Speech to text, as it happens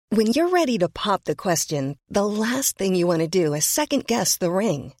When you're ready to pop the question, the last thing you want to do is second-guess the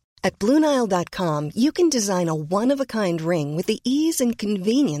ring. At BlueNile.com, you can design a one-of-a-kind ring with the ease and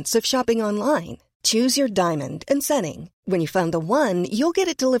convenience of shopping online. Choose your diamond and setting. When you find the one, you'll get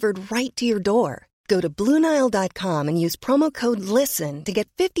it delivered right to your door. Go to BlueNile.com and use promo code LISTEN to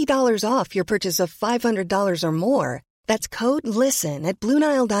get $50 off your purchase of $500 or more. That's code LISTEN at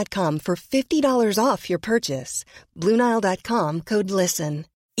BlueNile.com for $50 off your purchase. BlueNile.com, code LISTEN.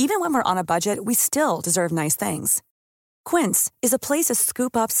 Even when we're on a budget, we still deserve nice things. Quince is a place to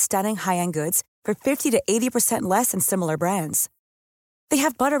scoop up stunning high-end goods for 50 to 80% less than similar brands. They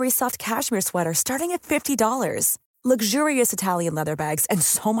have buttery soft cashmere sweaters starting at $50, luxurious Italian leather bags, and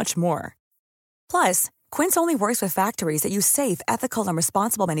so much more. Plus, Quince only works with factories that use safe, ethical, and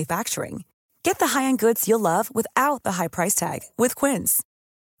responsible manufacturing. Get the high-end goods you'll love without the high price tag with Quince.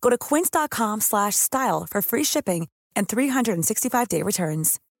 Go to quince.com/style for free shipping and 365-day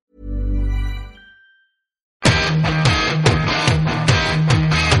returns.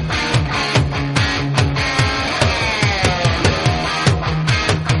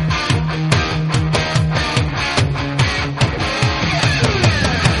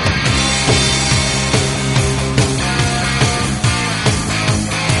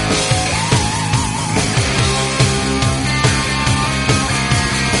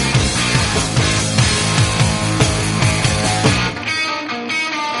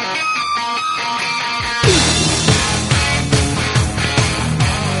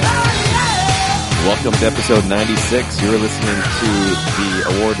 Welcome to episode 96. You're listening to the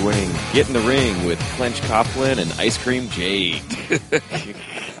award-winning Get in the Ring with Clench Coughlin and Ice Cream Jake.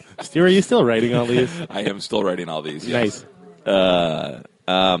 Stu, are you still writing all these? I am still writing all these, yes. Nice.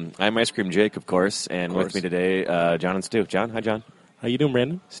 I'm Ice Cream Jake, of course, and with me today, John and Stu. John, hi, John. How you doing,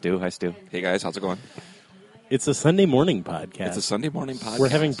 Brandon? Stu, hi, Stu. Hey, guys, how's it going? It's a Sunday morning podcast. It's a Sunday morning podcast. We're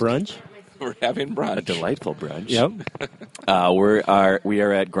having brunch. We're having brunch. A delightful brunch. Yep. We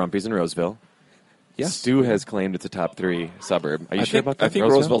are at Grumpy's in Roseville. Yes. Stu has claimed it's a top 3 suburb. Are you sure about that? I think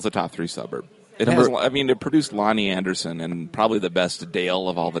Roseville's a top 3 suburb. It produced Lonnie Anderson and probably the best Dale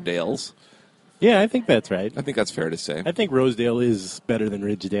of all the Dales. Yeah, I think that's right. I think that's fair to say. I think Rosedale is better than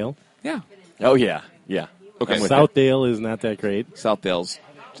Ridgedale. Yeah. Oh, yeah. Yeah. Okay. Southdale is not that great. Southdale's,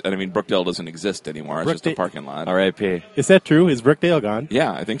 and I mean, Brookdale doesn't exist anymore. It's just a parking lot. R.I.P. Is that true? Is Brookdale gone?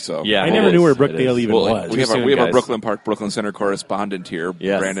 Yeah, I think so. Yeah, I never knew where Brookdale even was. We have a Brooklyn Park, Brooklyn Center correspondent here,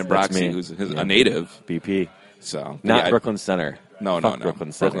 yes, Brandon Broxy, who's a native. BP. So Not Brooklyn Center. No.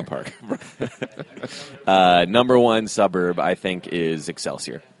 Brooklyn Center. Brooklyn Park. Number 1 suburb, I think, is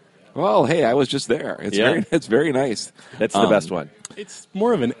Excelsior. Well, hey, I was just there. It's very nice. That's the best one. It's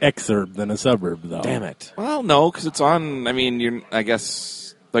more of an exurb than a suburb, though. Damn it. Well, no, because it's on. I mean, you're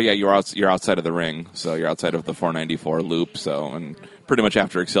outside of the ring, so you're outside of the 494 loop. So, and pretty much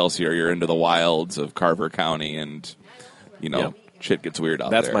after Excelsior, you're into the wilds of Carver County, and shit gets weird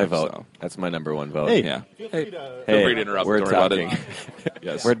out there. That's my vote. So. That's my number 1 vote. Hey, yeah. Feel free to interrupt. We're Don't worry about talking. it.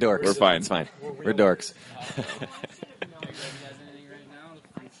 Yes, we're dorks. We're fine. It's fine. We're dorks.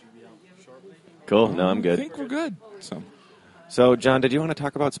 Cool. No, I'm good. I think we're good. So, John, did you want to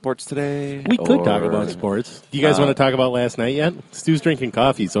talk about sports today? We could talk about sports. Do you guys want to talk about last night yet? Stu's drinking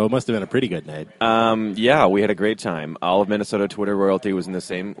coffee, so it must have been a pretty good night. Yeah, we had a great time. All of Minnesota Twitter royalty was in the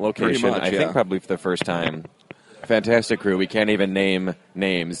same location. Pretty much, I think probably for the first time. Fantastic crew. We can't even name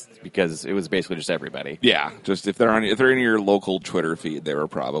names because it was basically just everybody. Yeah, just if they're in your local Twitter feed, they were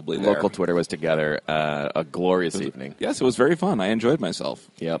probably there. Local Twitter was together. A glorious evening. Yes, it was very fun. I enjoyed myself.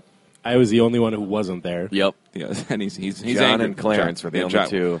 Yep. I was the only one who wasn't there. Yep. Yeah, and he's John angry. and Clarence were the only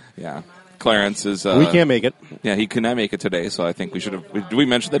two. Yeah. Clarence is... we can't make it. Yeah, he could not make it today, so I think we should have... Did we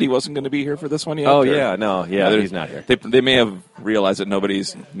mention that he wasn't going to be here for this one yet? Oh, yeah, no, he's not here. They may have realized that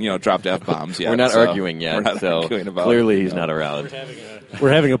nobody's, dropped F-bombs yet. We're not arguing yet, we're not arguing about clearly he's not around.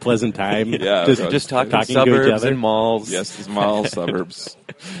 We're having a pleasant time. Yeah, just talking suburbs and malls. Yes, malls, suburbs,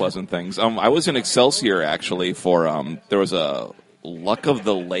 pleasant things. I was in Excelsior, actually, for... there was a... Luck of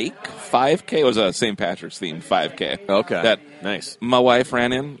the Lake 5K. It was a St. Patrick's themed 5K. Okay. That nice. My wife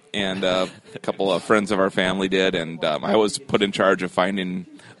ran in, and a couple of friends of our family did, and I was put in charge of finding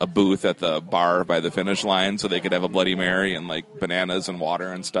a booth at the bar by the finish line so they could have a Bloody Mary and like bananas and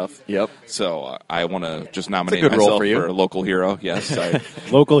water and stuff. Yep. So I want to just nominate myself for a local hero. Yes.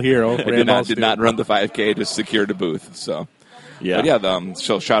 Local hero. I did not run the 5K, just secured a booth. So. Yeah. But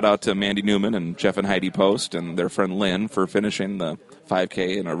so shout out to Mandy Newman and Jeff and Heidi Post and their friend Lynn for finishing the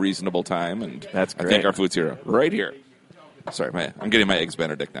 5K in a reasonable time. And that's great. I think our food's here, right here. Sorry, I'm getting my Eggs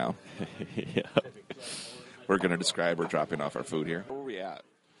Benedict now. Yeah. We're going to describe we're dropping off our food here. Where are we at?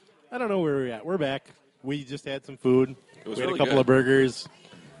 I don't know where we're at. We're back. We just had some food. It was we had really a couple good. of burgers.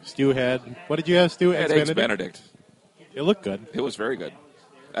 Stu had, what did you have, Stu? I had Eggs Benedict. It looked good. It was very good.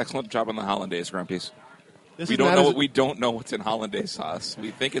 Excellent job on the hollandaise, Grumpies. This We is don't not know as- we don't know what's in hollandaise sauce.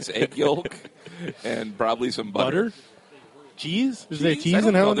 We think it's egg yolk and probably some butter. Cheese? Is there Cheese? cheese I in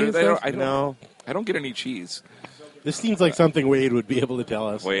don't know. hollandaise There- sauce? I don't get any cheese. This seems like something Wade would be able to tell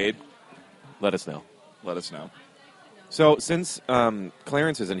us. Wade, Let us know. let us know. So since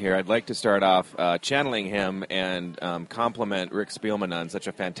Clarence isn't here, I'd like to start off channeling him and compliment Rick Spielman on such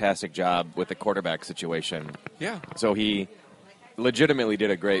a fantastic job with the quarterback situation. Yeah. So he legitimately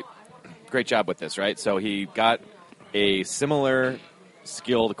did a great job with this, right? So he got a similar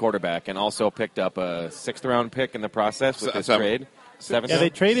skilled quarterback and also picked up a 6th-round pick in the process with this trade. 7th Yeah, they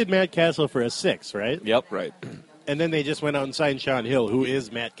round? traded Matt Castle for a 6, right? Yep. Right. And then they just went out and signed Sean Hill, who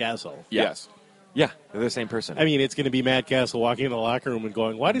is Matt Castle. Yeah. Yes. Yeah, they're the same person. I mean, it's going to be Matt Castle walking in the locker room and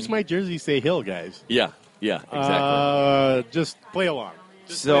going, "Why does my jersey say Hill, guys?" yeah, exactly. Just play along.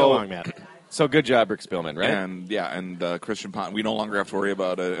 Just So- play along, Matt. So good job, Rick Spielman, right? And Christian Ponder. We no longer have to worry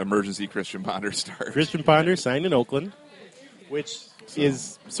about an emergency Christian Ponder start. Christian Ponder signed in Oakland, which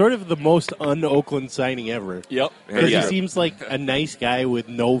is sort of the most un-Oakland signing ever. Yep. Because Yeah. he seems like a nice guy with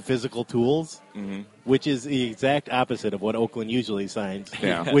no physical tools, which is the exact opposite of what Oakland usually signs,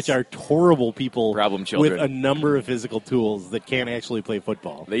 Yeah. which are horrible people Problem children. with a number of physical tools that can't actually play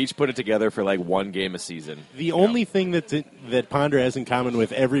football. They each put it together for like one game a season. The only thing that Ponder has in common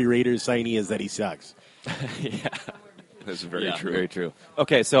with every Raiders signee is that he sucks. This is very Yeah, true. Very true.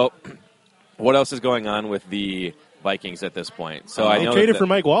 Okay, so what else is going on with the Vikings at this point? So I They know traded that- for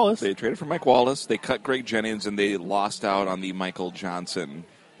Mike Wallace. They traded for Mike Wallace. They cut Greg Jennings, and they lost out on the Michael Johnson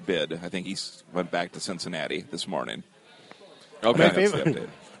bid. I think he went back to Cincinnati this morning. Okay. My That's the favorite, update.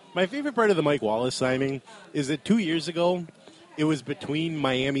 my favorite part of the Mike Wallace signing is that 2 years ago, it was between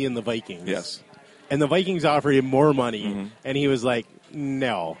Miami and the Vikings. Yes. And the Vikings offered him more money, and he was like,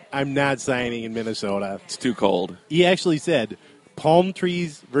 "No, I'm not signing in Minnesota." It's too cold. He actually said, "Palm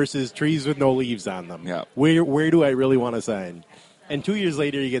trees versus trees with no leaves on them. Yeah. Where do I really want to sign?" And 2 years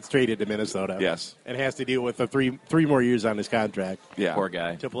later, he gets traded to Minnesota. Yes. And has to deal with the three more years on his contract Yeah. Poor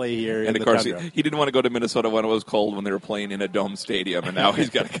guy. to play here in And the of course, tundra. he didn't want to go to Minnesota when it was cold when they were playing in a dome stadium, and now he's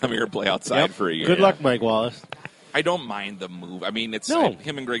got to come here and play outside for a year. Good luck, Mike Wallace. I don't mind the move. I mean, it's No.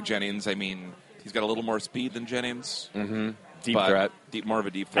 him and Greg Jennings. I mean, he's got a little more speed than Jennings. Deep but threat. More of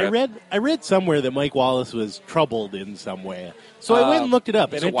a deep threat. I read somewhere that Mike Wallace was troubled in some way. So I went and looked it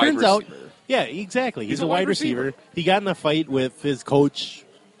up, he's and a it wide turns out, receiver. yeah, exactly. He's a wide receiver. He got in a fight with his coach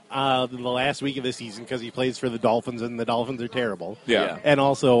in the last week of the season because he plays for the Dolphins, and the Dolphins are terrible. Yeah. And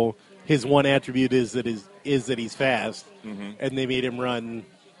also, his one attribute is that he's fast, and they made him run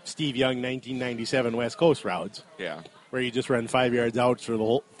Steve Young 1997 West Coast routes, Yeah. where you just run 5 yard outs for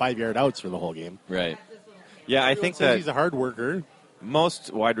the whole game. Right. Yeah, I think Says that he's a hard worker.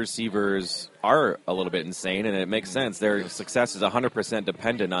 most wide receivers are a little bit insane, and it makes sense. Their success is 100%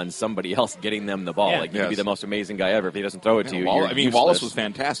 dependent on somebody else getting them the ball. Yeah. Like, you can be Yes. the most amazing guy ever. If he doesn't throw it to you, you're Wallace useless. was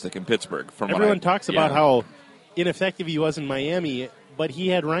fantastic in Pittsburgh. Everyone talks about yeah. how ineffective he was in Miami, but he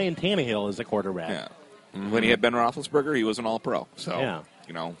had Ryan Tannehill as a quarterback. Yeah. When he had Ben Roethlisberger, he was an All-Pro. So, Yeah.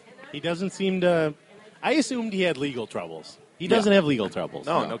 He He doesn't seem to. I assumed he had legal troubles. He doesn't have legal troubles.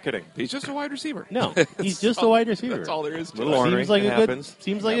 No kidding. He's just a wide receiver. No, he's just a wide receiver. That's all there is to Little it. ornery. Seems like It a good. happens.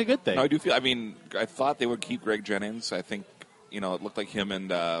 Seems like a good thing. No, I do feel. I mean, I thought they would keep Greg Jennings. I think it looked like him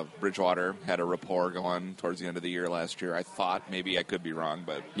and Bridgewater had a rapport going towards the end of the year last year. I thought maybe I could be wrong,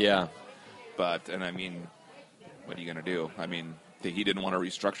 Yeah. and I mean, what are you going to do? I mean, he didn't want to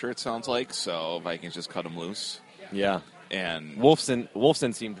restructure. It sounds like so. Vikings just cut him loose. Yeah. And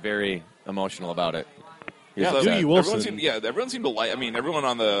Wolfson seemed very emotional about it. yeah, Dewey Wilson. everyone seemed to like. I mean, everyone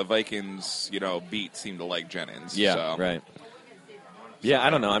on the Vikings, beat seemed to like Jennings. Yeah, so. right. Yeah, I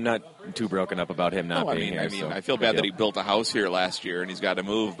don't know. I'm not too broken up about him not No, being here. so I feel good bad that deal. he built a house here last year and he's got to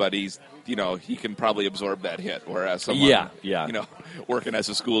move, but he's, he can probably absorb that hit. Whereas someone, Yeah. working as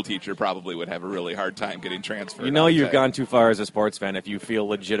a school teacher probably would have a really hard time getting transferred. You've gone too far as a sports fan if you feel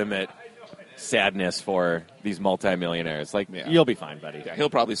legitimate sadness for these multimillionaires. Like, Yeah. you'll be fine, buddy. Yeah, he'll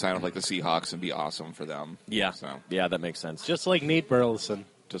probably sign up like the Seahawks and be awesome for them. Yeah. So Yeah, that makes sense. Just like Nate Burleson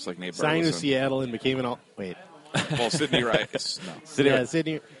just like Nate signed to Burleson. Seattle and became an all. Wait, Well, Sidney Rice. No. yeah,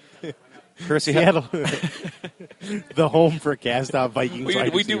 Sydney. Kersey, Seattle, the home for cast-off Vikings. We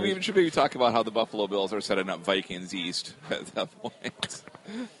wide receivers. should maybe talk about how the Buffalo Bills are setting up Vikings East at that point.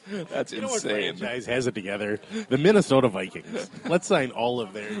 That's You know what insane. franchise has it together? The Minnesota Vikings. Let's sign all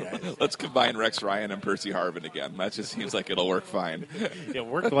of their guys. Let's combine Rex Ryan and Percy Harvin again. That just seems like it'll work fine. It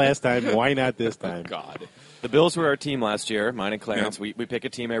worked last time. Why not this time? God. the Bills were our team last year. Mine and Clarence. Yeah. We pick a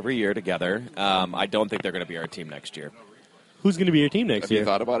team every year together. I don't think they're going to be our team next year. Who's going to be your team next Have year? you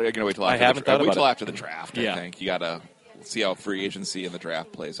thought about it? You're going to wait till I after haven't thought about wait till it. after the draft, Yeah. I think. You got to see how free agency and the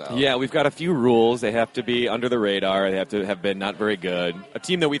draft plays out. Yeah, we've got a few rules. They have to be under the radar. They have to have been not very good. A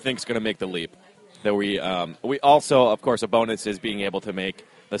team that we think is going to make the leap. That we also, of course, a bonus is being able to make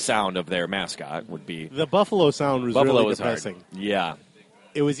the sound of their mascot would be. The Buffalo sound was Buffalo really was depressing. hard. Yeah.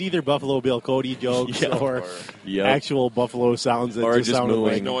 It was either Buffalo Bill Cody jokes or Yep. actual Buffalo sounds that Or just just sounded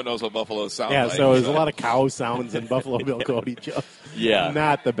mooing. like. No one knows what buffaloes sound Yeah, like. so there's a lot of cow sounds and Buffalo Bill Cody jokes. Yeah.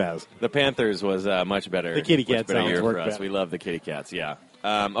 Not the best. The Panthers was much better. The kitty cat much better sounds year work for us. better. We love the kitty cats. Yeah.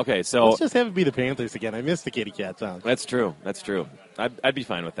 Okay, so Let's just have it be the Panthers again. I miss the kitty cat sounds. that's true. That's true. I'd be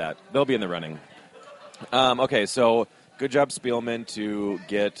fine with that. They'll be in the running. Okay, so good job, Spielman, to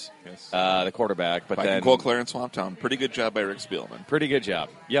get the quarterback, but If I then can quote Clarence Swamptown, pretty good job by Rick Spielman. pretty good job.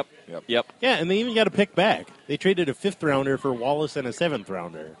 Yep. Yep. Yeah, and they even got a pick back. They traded a 5th rounder for Wallace and a 7th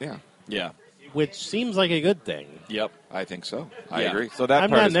rounder, Yeah, Yeah. which seems like a good thing. Yep. I think so. I Yeah. agree. So that I'm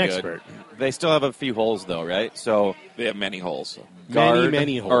part not is an good. expert. They still have a few holes, though, right? So They have many holes. So. guard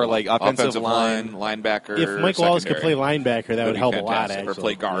Many holes. or like offensive line, line. linebacker. If Mike Wallace could play secondary. linebacker, that That'd would be help a lot, fantastic. actually. Or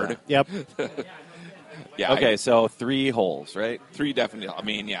play guard. Yep. Yeah. Okay, so 3 holes, right? 3 definitely. I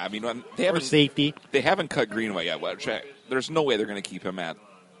mean, yeah. I mean, they Or haven't safety. They haven't cut Greenway yet. There's no way they're going to keep him at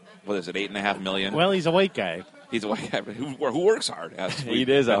what is it, $8.5 million? Well, he's a white guy. He's a white guy who works hard. He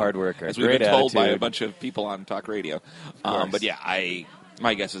is a hard worker. As we've Great been told by a attitude. bunch of people on talk radio. course. But yeah,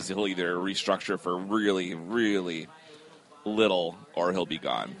 my guess is he'll either restructure for really, really little, or he'll be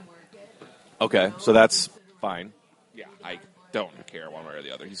gone. Okay, so that's fine. Yeah, I don't care one way or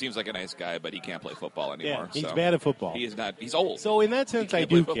the other. He seems like a nice guy, but he can't play football anymore. Yeah, he's so. bad at football. He is not. He's old. So in that sense, He I can't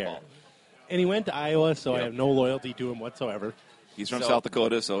do play care. football. And he went to Iowa, so I Yep. have no loyalty to him whatsoever. He's from So- South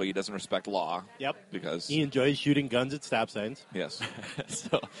Dakota, so he doesn't respect law. Yep. Because He enjoys shooting guns at stop signs. yes,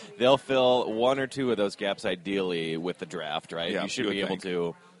 So they'll fill 1 or 2 of those gaps ideally with the draft, right? Yeah, you should you would be able think.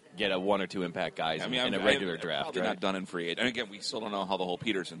 to get a 1 or 2 impact guys in a regular draft, probably right? not done in free agent. And again, we still don't know how the whole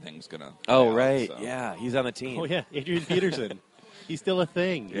Peterson thing's gonna. Oh, play out, right. so. Yeah, he's on the team. Oh, yeah, Adrian Peterson. He's still a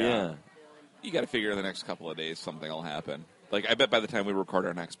thing. Yeah. You got to figure in the next couple of days something will happen. Like I bet by the time we record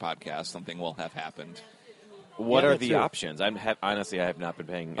our next podcast, something will have happened. What Yeah, are that's the true. options? Honestly, I have not been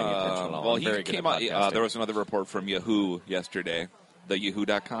paying any attention at all. Well, I'm very he good came at out. podcasting. There was another report from Yahoo yesterday, the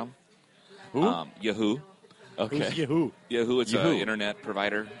Yahoo.com. Who? Yahoo. Okay. Who's Yahoo? Yahoo, it's Yahoo. an internet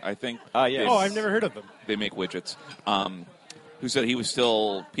provider, I think. Yes. Oh, I've never heard of them. They make widgets. Who said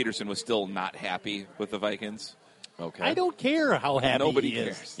Peterson was still not happy with the Vikings. Okay. I don't care how happy Nobody he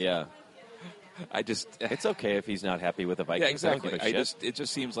is. cares. Yeah. I just. It's okay if he's not happy with the Vikings. Yeah, I exactly. don't give a shit. It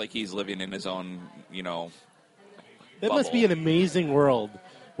just seems like he's living in his own, That must be an amazing world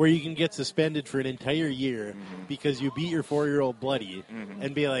where you can get suspended for an entire year because you beat your 4-year-old bloody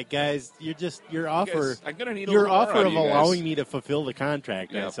and be like, guys, your offer, I'm gonna need a your little more offer out of you guys. allowing me to fulfill the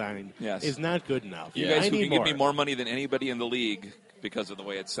contract I Yep. signed Yes. is not good enough. You I guys who need can give me more money than anybody in the league because of the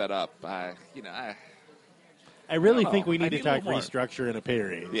way it's set up. I I really don't think know. we I need to need a talk little more. restructure and a pay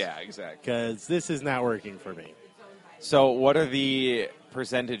raise. yeah, exactly. Because this is not working for me. So, what are the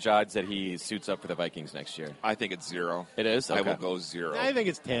percentage odds that he suits up for the Vikings next year? I think it's 0. It is? I Okay. will go 0. I think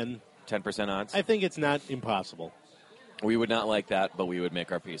it's 10. 10% odds? I think it's not impossible. We would not like that, but we would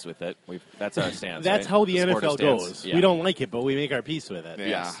make our peace with it. That's our stance. That's right? how the supporter NFL stance. goes. Yeah. We don't like it, but we make our peace with it.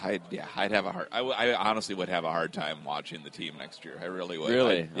 Yeah, Yes. I'd have a hard. I honestly would have a hard time watching the team next year. I really would.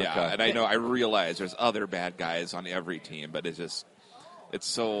 Really? Yeah, Okay. and I realize there's other bad guys on every team, but it's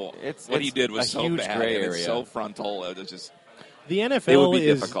so. What he it's did was a so huge bad. gray and It's area. so frontal. It's just. The It NFL would be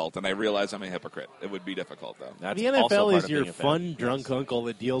is difficult, and I realize I'm a hypocrite. It would be difficult, though. That's the also NFL part is of your being a fan. fun drunk uncle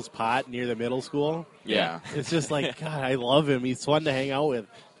that deals pot near the middle school. Yeah. It's just like, God, I love him. He's fun to hang out with.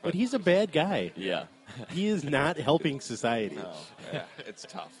 But he's a bad guy. Yeah. He is not helping society. No, yeah, it's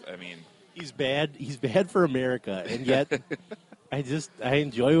tough. I mean, He's bad. He's bad for America. And yet, I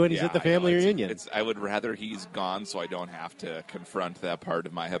enjoy when he's yeah, at the I know, family reunion. I would rather he's gone so I don't have to confront that part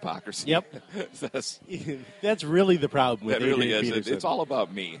of my hypocrisy. Yep. That's, That's really the problem with that really Adrian is. Peterson. It's all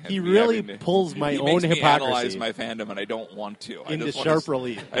about me. He And me really having to- pulls my he own makes me hypocrisy analyze my fandom, and I don't want to. I into just sharp want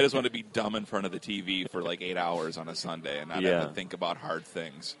relief. I just want to be dumb in front of the TV for like 8 hours on a Sunday and not Yeah. have to think about hard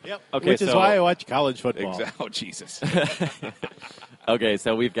things. Yep. Okay, Which is so- why I watch college football. Exactly. Oh, Jesus. Okay,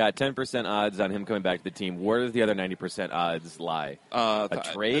 so we've got 10% odds on him coming back to the team. Where does the other 90% odds lie? A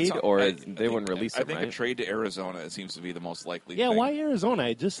trade, or they wouldn't release I him, think right? a trade to Arizona it seems to be the most likely Yeah, thing. why Arizona?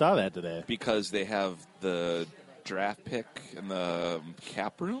 I just saw that today. Because they have the draft pick and the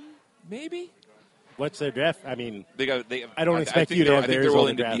cap room, maybe? What's their draft? I mean, They I don't expect think you to they're- have I think the they're willing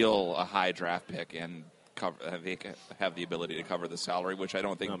Arizona to draft. deal a high draft pick and cover. They have the ability to cover the salary, which I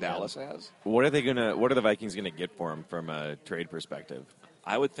don't think Dallas has. What are the Vikings gonna get for him from a trade perspective?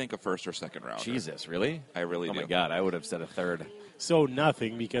 I would think a first or second round. Jesus, really? I really do. Oh my God, I would have said a third. So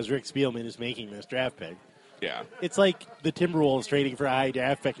nothing because Rick Spielman is making this draft pick. Yeah. It's like the Timberwolves trading for a high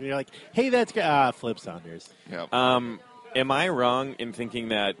draft pick, and you're like, hey, that's Flip Saunders. Yeah. Am I wrong in thinking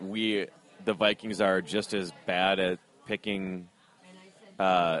that the Vikings are just as bad at picking,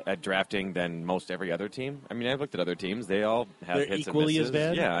 at drafting than most every other team? I mean, I've looked at other teams; they all have They're hits equally and as misses.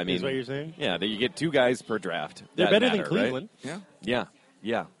 bad. Yeah, I mean, is what you're saying? Yeah, you get 2 guys per draft. They're that better matter, than Cleveland. Right?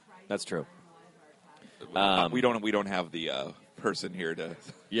 Yeah, that's true. We don't have the person here to.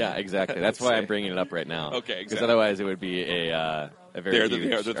 Yeah, exactly. That's why I'm bringing it up right now. Okay, exactly. Because otherwise it would be a very They're the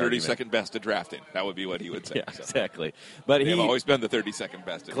 32nd argument. best at drafting. That would be what he would say. Yeah, exactly. But they've always been the 32nd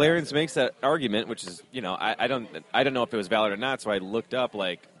best. At Clarence drafting. makes that argument, which is, I don't know if it was valid or not. So I looked up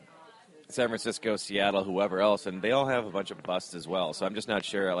like San Francisco, Seattle, whoever else, and they all have a bunch of busts as well. So I'm just not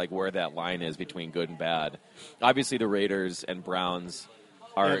sure like where that line is between good and bad. Obviously, the Raiders and Browns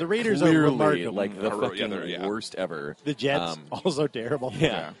are the Raiders clearly are remarkable. like the fucking yeah. worst ever. The Jets also terrible.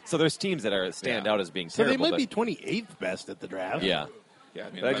 Yeah. So there's teams that stand out as being So terrible. they might be 28th best at the draft. Yeah. Yeah,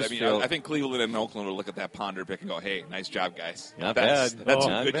 I I think Cleveland and Oakland will look at that Ponder pick and go, "Hey, nice job, guys. Not That's bad. That's Oh,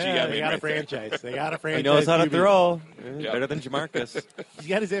 a not good bad. GM They got a right there." franchise. They got a franchise. He knows how to QB. throw. Yeah. Better than Jamarcus. He's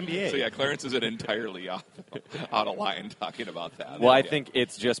got his MBA. So yeah, Clarence isn't entirely out of line talking about that. Well, I Yeah. think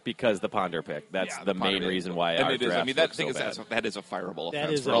it's just because the Ponder pick. That's Yeah, the Ponder main pick. reason why And our it is. draft I mean, that looks thing so is bad. that is a fireable That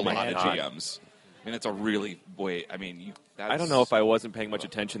offense is for a a lot bad of hot. GMs. I mean, it's a really I mean, I don't know if I wasn't paying much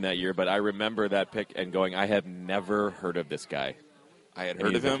attention that year, but I remember that pick and going, I have never heard of this guy. I had And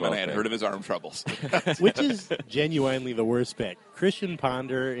heard he's of him, the and I had 12th heard of his arm troubles. Which is genuinely the worst pick. Christian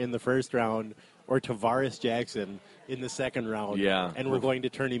Ponder in the first round or Tavares Jackson in the second round. Yeah. And we're going to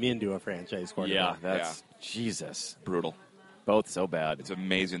turn him into a franchise quarterback. Yeah, that's Jesus. Brutal. Both so bad. It's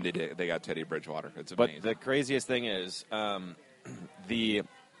amazing they got Teddy Bridgewater. It's But amazing. the craziest thing is the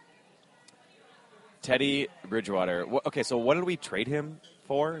Teddy Bridgewater. Okay, so what did we trade him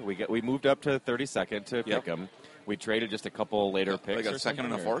for? We moved up to 32nd to pick him. We traded just a couple later picks. Like or a second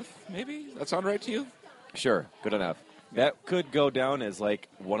and a something, or- fourth, maybe? That sound right to you? Sure, good enough. That could go down as like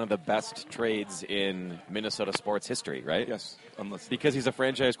one of the best trades in Minnesota sports history, right? Yes. Unless Because he's a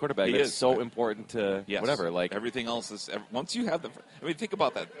franchise quarterback. He That's is. so important to Yes. whatever. Like everything else is. Once you have think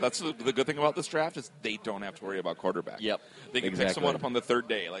about that. That's the good thing about this draft is they don't have to worry about quarterback. Yep. They can pick Exactly. someone up on the third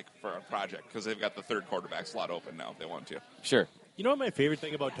day, like for a project, because they've got the third quarterback slot open now if they want to. Sure. You know what my favorite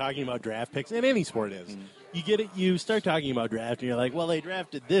thing about talking about draft picks in any sport is? You get it. You start talking about draft, and you're like, "Well, they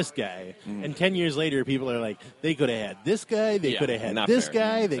drafted this guy," and 10 years later, people are like, "They could have had this guy. They Yeah, could have had not this fair.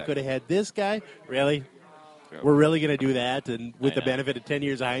 guy. They Exactly. could have had this guy." Really? Yeah. We're really going to do that? And with I the know. benefit of 10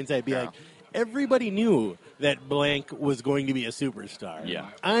 years of hindsight, be Yeah. like, everybody knew that blank was going to be a superstar. Yeah.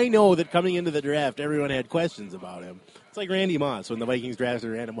 I know that coming into the draft, everyone had questions about him. It's like Randy Moss when the Vikings drafted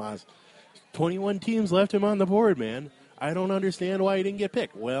Randy Moss. 21 teams left him on the board, man. I don't understand why he didn't get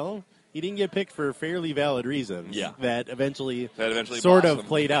picked. Well, he didn't get picked for fairly valid reasons. Yeah. That eventually Sort of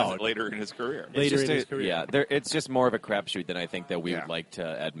played out. later in his career. It's Later just in his career. Yeah, it's just more of a crapshoot than I think that we Yeah. would like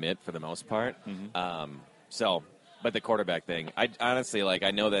to admit for the most part. But the quarterback thing, I honestly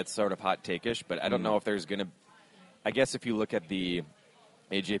I know that's sort of hot take-ish, but I don't know if there's going to. I guess if you look at the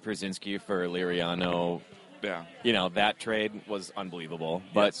AJ Przinsky for Liriano, Yeah. that trade was unbelievable.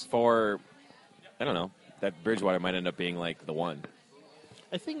 But for I don't know, that Bridgewater might end up being like the one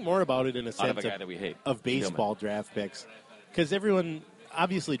I think more about it in a out sense of a guy that we hate of baseball draft picks. Because everyone,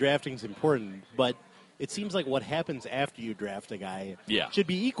 obviously drafting is important, but it seems like what happens after you draft a guy should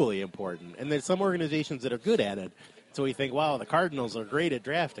be equally important. And there's some organizations that are good at it. So we think, wow, the Cardinals are great at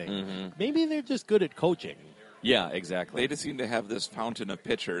drafting. Maybe they're just good at coaching. Yeah, exactly. They just seem to have this fountain of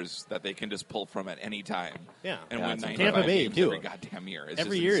pitchers that they can just pull from at any time. Yeah. And Yeah, win it's 95 Tampa Bay, games too. every goddamn year. It's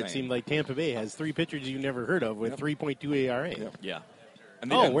Every just year it insane. seemed like Tampa Bay has 3 pitchers you never heard of with 3.2 ERA. Yeah. And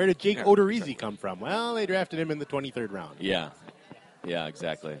they Oh, didn't- where did Jake yeah, Odorizzi exactly. come from? Well, they drafted him in the 23rd round. Yeah. Yeah,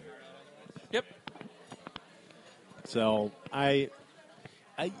 exactly. Yep. So I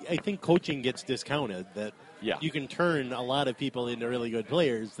think coaching gets discounted. That you can turn a lot of people into really good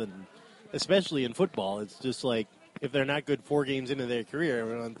players, and especially in football, it's just like if they're not good 4 games into their career,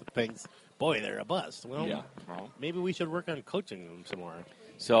 everyone thinks, boy, they're a bust. Well, maybe we should work on coaching them some more.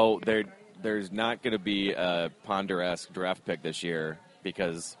 So there's not going to be a Ponder-esque draft pick this year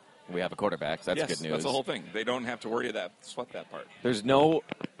because we have a quarterback. So that's good news. That's the whole thing. They don't have to sweat that part. There's no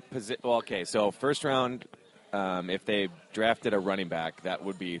well, okay, so first round, if they drafted a running back, that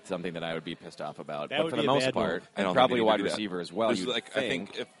would be something that I would be pissed off about. That but would for be the a most bad part, move. I don't and probably a think they wide need to do that. receiver as well. There's You I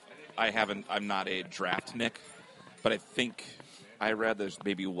think I'm not a draft Nick, but I think I read there's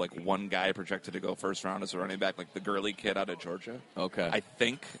maybe like one guy projected to go first round as a running back, like the Gurley kid out of Georgia. Okay. I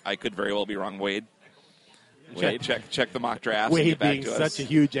think I could very well be wrong. Wade, check the mock drafts. Wade and get back being to such a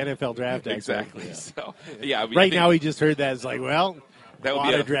huge NFL draft expert. Exactly. Yeah. So yeah, right now he just heard that. It's like, well, that would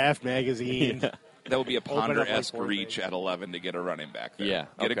be a draft magazine. That would be a Ponder-esque reach at 11 to get a running back there. Yeah.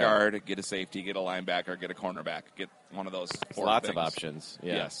 Get a guard, get a safety, get a linebacker, get a cornerback, get one of those four Lots things. of options.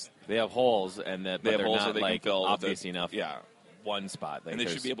 Yeah. Yes. They have holes, and that they have they're holes not so they like can fill obvious enough. Yeah. One spot. Like And they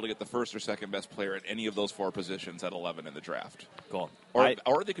should be able to get the first or second best player at any of those four positions at 11 in the draft. Cool.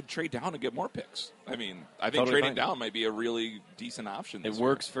 Or they could trade down and get more picks. I mean, I think Totally trading fine. down might be a really decent option. It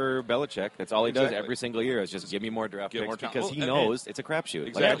works for Belichick. That's all he does Exactly. every single year is just give me more draft Get picks more talent. because Well, he and- knows it's a crapshoot.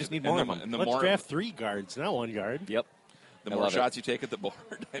 Exactly. Like, I just need more And of them. and the Let's more draft 3 guards, not 1 guard. Yep. the I more love shots you take at the board,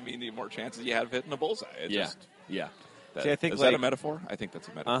 I mean, the more chances you have of hitting a bullseye. Yeah. That, See, I think is like, that a metaphor? I think that's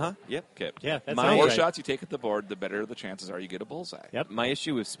a metaphor. Uh-huh. Yep. Okay. Yeah, that The sounds more right. shots you take at the board, the better the chances are you get a bullseye. Yep. My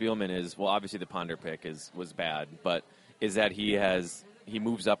issue with Spielman is, well, obviously the Ponder pick was bad, but is that he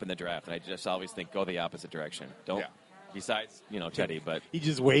moves up in the draft, and I just always think go the opposite direction. Don't. Yeah. Besides, Teddy, but He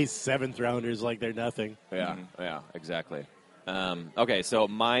just wastes 7th rounders like they're nothing. yeah, exactly. Okay, so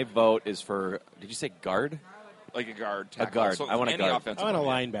my vote is for. Did you say guard? Like a guard, A tackle. guard. So I want a any guard. offensive I want a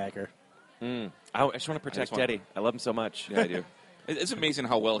line. linebacker. I just want to protect Teddy. I love him so much. Yeah, I do. It's amazing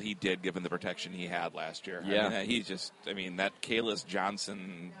how well he did given the protection he had last year. Yeah. I mean, that Kalis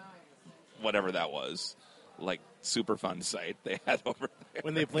Johnson, whatever that was, like super fun sight they had over there.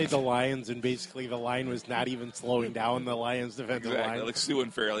 When they played the Lions, and basically the line was not even slowing down the Lions' defensive Exactly. line. Like Sue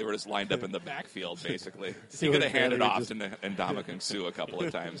and Fairley were just lined up in the backfield, basically. Sue He could and have handed Fairley off just- to Ndamukong Sue a couple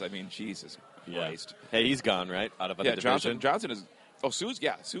of times. I mean, Jesus Christ. Hey, he's gone, right? Out of other division. Johnson is. Oh, Sue's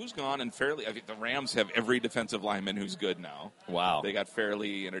gone, and Fairley. I think the Rams have every defensive lineman who's good now. Wow. They got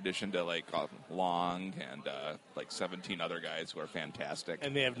Fairley in addition to Long and 17 other guys who are fantastic.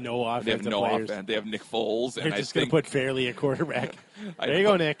 And they have no offensive They have no players. offense. They have Nick Foles, They're and just I going think to put Fairley at quarterback. I There you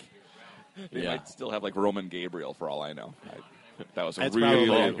know. go, Nick. they Yeah. might still have Roman Gabriel for all I know. That was a That's really probably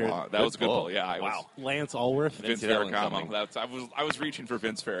long. accurate. That was a good pull. pull. Yeah, Wow. Lance Allworth. Vince Vince Hill and Ferragamo. I was reaching for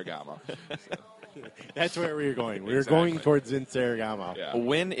Vince Ferragamo. That's where we were going. We were Exactly. going towards Vince Ferragamo. Yeah.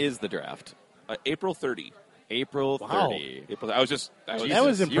 When is the draft? April 30. April Wow. 30. I was just. That was You are a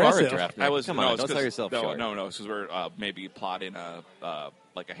impressive. draft I nerd. was. Come no, on, it's don't 'cause- sell yourself no, short. No, because we're maybe plotting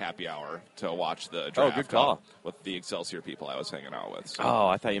like a happy hour to watch the draft. good call. With the Excelsior people I was hanging out with. So. Oh,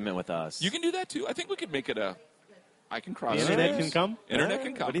 I thought you meant with us. You can do that too. I think we could make it a. I can cross. The internet streams. can come? Internet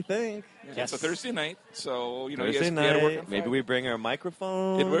can come. What do you think? Yeah, it's a Thursday night, so you Thursday guys gotta work on night. Maybe Friday. we bring our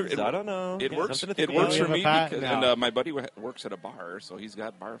microphones. I don't know. It works. Something to It think works about. for We me have a pot because, now. and my buddy works at a bar, so he's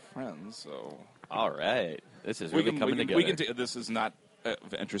got bar friends. So All right. This is we really can coming we can, together. we can this is not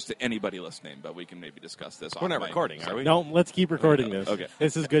of interest to anybody listening, but we can maybe discuss this. We're off not mic. recording, are we? No, let's keep recording this. Okay.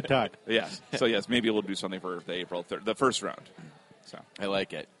 This is good talk. Yes. So yes, maybe we'll do something for the April 3rd, the first round. So I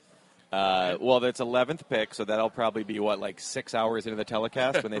like it. Well, that's 11th pick, so that'll probably be, 6 hours into the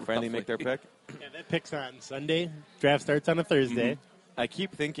telecast when they finally make their pick? Yeah, that pick's on Sunday. Draft starts on a Thursday. I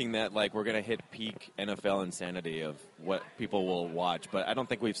keep thinking that we're going to hit peak NFL insanity of what people will watch, but I don't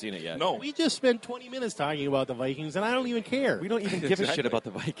think we've seen it yet. no, We just spent 20 minutes talking about the Vikings, and I don't even care. We don't even give a shit Exactly. about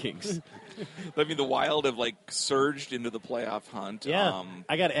the Vikings. I mean the Wild have surged into the playoff hunt. Yeah,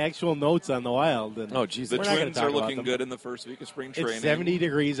 I got actual notes on the Wild. And Oh, jeez. The We're not gonna Twins talk are about looking them. good in the first week of spring training. It's 70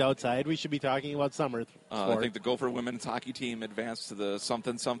 degrees outside. We should be talking about summer I sport. think the Gopher women's hockey team advanced to the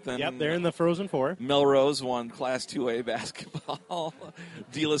something. Yep, they're in the Frozen Four. Melrose won Class 2A basketball.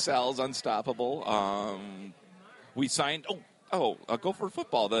 De La Salle's unstoppable. We signed. Gopher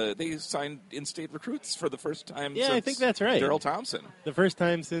football. They signed in-state recruits for the first time. Yeah, since I think that's right. Daryl Thompson. The first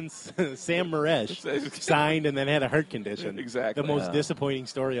time since Sam Maresh signed and then had a heart condition. Exactly. The most Yeah. disappointing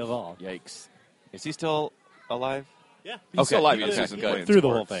story of all. Yikes. Is he still alive? Yeah. He's still alive. He Okay, just isn't good. playing Through the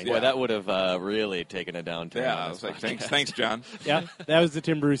sports. whole thing. Boy, Yeah. that would have really taken a downturn. Yeah, on I this was like, podcast. thanks, John. Yeah, that was the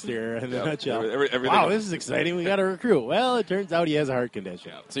Tim Brewster in the Yep. nutshell. Everything- Wow, this is exciting. We got a recruit. Well, it turns out he has a heart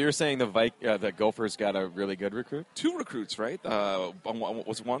condition. So you're saying the Gophers got a really good recruit? 2 recruits, right?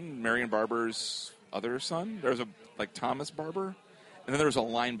 Was one Marion Barber's other son? There was Thomas Barber, and then there was a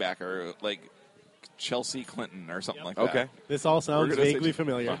linebacker Chelsea Clinton or something like that. Okay. This all sounds We're gonna say- vaguely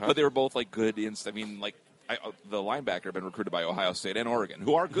familiar. But they were both good. The linebacker had been recruited by Ohio State and Oregon,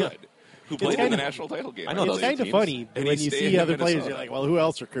 who are good, who played in kind the of- national title game. I know It's those kind of teams. funny And when he you stayed see in other players. Minnesota. You're like, well, who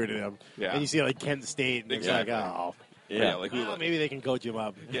else recruited him? Yeah. And you see Kent State, and Exactly. it's like, oh. Yeah. Like maybe they can coach him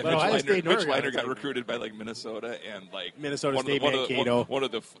up. Yeah, But Ohio State Mitch Leiner got recruited by Minnesota and Minnesota State Mankato. One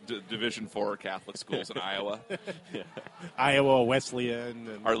of the Division IV Catholic schools in Iowa. Iowa Wesleyan.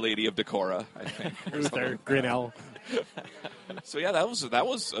 And Our Lady of Decorah, I think. Luther Grinnell. So that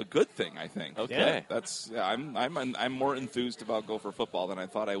was a good thing, I think. Okay. I'm more enthused about Gopher football than I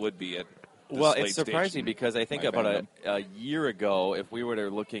thought I would be at. Well, it's surprising because I think about a year ago, if we were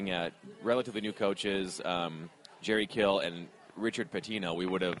looking at relatively new coaches, Jerry Kill and Richard Pitino, we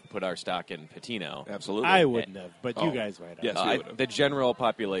would have put our stock in Pitino. Absolutely. I wouldn't have, but you guys might have. Yes, the general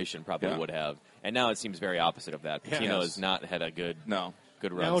population probably would have. And now it seems very opposite of that. Pitino has not had a good run.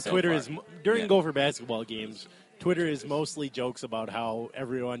 Now Twitter is, during Gopher basketball games, Twitter is mostly jokes about how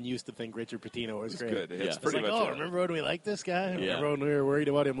everyone used to think Richard Pitino was great. Good. It's pretty much remember when we liked this guy? Remember when we were worried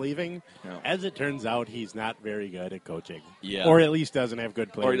about him leaving? Yeah. As it turns out, he's not very good at coaching. Yeah. Or at least doesn't have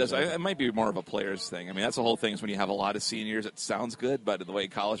good players. Or he does. It might be more of a players thing. I mean, that's the whole thing is when you have a lot of seniors, it sounds good, but the way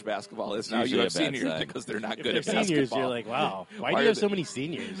college basketball is now, you have seniors because they're not good at basketball. Seniors, you're like, wow, why do you have so many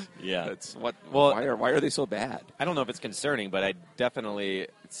seniors? Yeah. That's why are they so bad? I don't know if it's concerning, but I definitely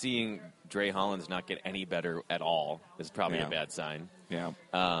seeing Dre Hollins not get any better at all is probably a bad sign. Yeah.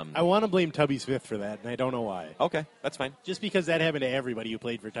 I want to blame Tubby Smith for that, and I don't know why. Okay, that's fine. Just because that happened to everybody who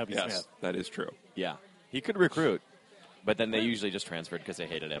played for Tubby Smith. Yes, that is true. Yeah. He could recruit, but then they usually just transferred because they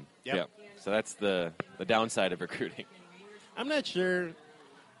hated him. Yep. So that's the downside of recruiting. I'm not sure.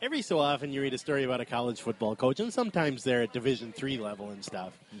 Every so often you read a story about a college football coach, and sometimes they're at Division III level and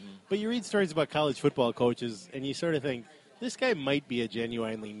stuff. Mm-hmm. But you read stories about college football coaches, and you sort of think, this guy might be a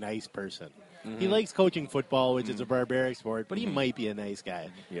genuinely nice person. Mm-hmm. He likes coaching football, which is a barbaric sport, but he might be a nice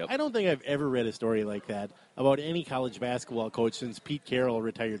guy. Yep. I don't think I've ever read a story like that about any college basketball coach since Pete Carroll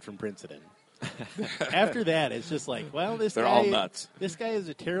retired from Princeton. After that, it's just like, well, they're all nuts. This guy is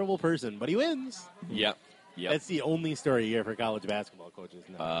a terrible person, but he wins. Yep. That's the only story you hear for college basketball coaches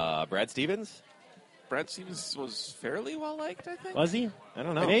now. Brad Stevens? Brad Stevens was fairly well liked, I think. Was he? I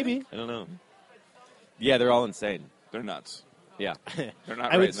don't know. Maybe. I don't know. Yeah, they're all insane. They're nuts. Yeah. They're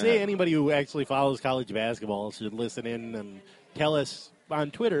not I would say anybody who actually follows college basketball should listen in and tell us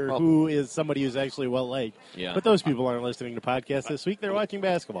on Twitter who is somebody who's actually well liked. Yeah. But those people aren't listening to podcasts this week. They're watching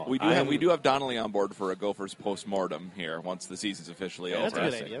basketball. We do have Donnelly on board for a Gophers postmortem here once the season's officially over. That's a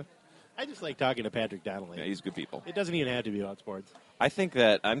good idea. I just like talking to Patrick Donnelly. Yeah, he's good people. It doesn't even have to be about sports. I think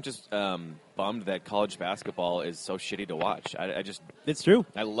that I'm just bummed that college basketball is so shitty to watch. It's true.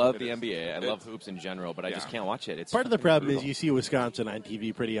 I love the NBA. I love hoops in general, but I just can't watch it. It's part of the problem brutal. is you see Wisconsin on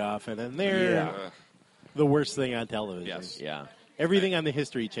TV pretty often, and they're the worst thing on television. Yes. Yeah. Everything on the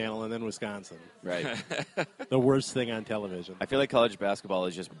History Channel, and then Wisconsin. Right. The worst thing on television. I feel like college basketball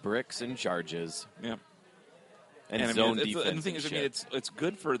is just bricks and charges. Yeah. And zone defense. And the thing is, shit. I mean, it's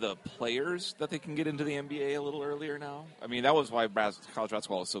good for the players that they can get into the NBA a little earlier now. I mean, that was why college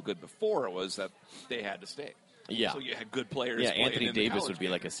basketball was so good before, was that they had to stay. Yeah. So you had good players. Yeah, Anthony in the Davis college would be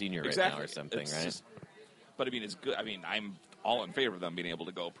game. like a senior right now or something, right? Just, but I mean, it's good. I mean, I'm all in favor of them being able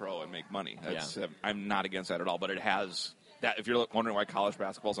to go pro and make money. I'm not against that at all. But it has that. If you're wondering why college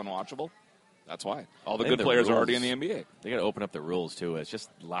basketball is unwatchable, that's why. All the good players are already in the NBA. They got to open up the rules too. It's just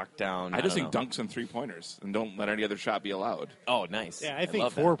locked down. I just think dunks and 3-pointers, and don't let any other shot be allowed. Oh, nice. Yeah, I think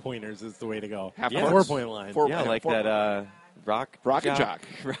 4-pointers is the way to go. Half 4-point line. Like that rock and jock.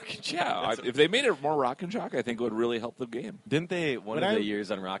 Rock and jock. Yeah, if they made it more rock and jock, I think it would really help the game. Didn't they? One of the years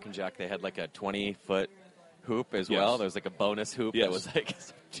on rock and jock, they had like a 20-foot hoop as well. There was like a bonus hoop that was like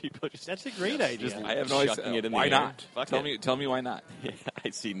people just. That's a great idea. I have no idea. Why not? Tell me why not. Yeah,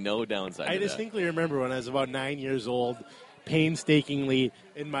 I see no downside. I distinctly remember when I was about 9 years old, painstakingly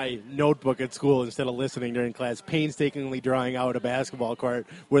in my notebook at school, instead of listening during class, painstakingly drawing out a basketball court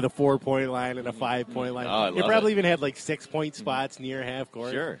with a 4-point line and a 5-point line. Oh, it probably even had like 6-point spots near half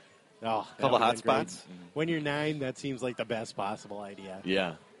court. Sure. Oh, a couple hot spots. When you're 9, that seems like the best possible idea.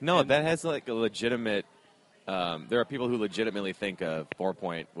 Yeah. No, that has like a legitimate. There are people who legitimately think a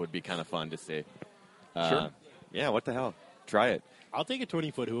 4-point would be kind of fun to see. Sure. Yeah, what the hell? Try it. I'll take a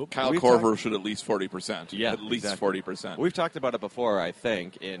 20-foot hoop. Kyle Korver should at least 40%. Yeah, at least exactly. 40%. We've talked about it before, I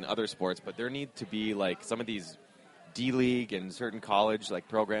think, in other sports, but there need to be like some of these D-League and certain college like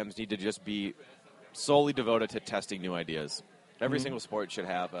programs need to just be solely devoted to testing new ideas. Every single sport should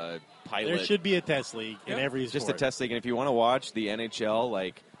have a pilot. There should be a test league in every sport. Just a test league, and if you want to watch the NHL,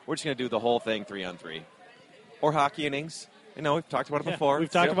 like we're just going to do the whole thing 3-on-3. Or hockey innings. You know, we've talked about it before. We've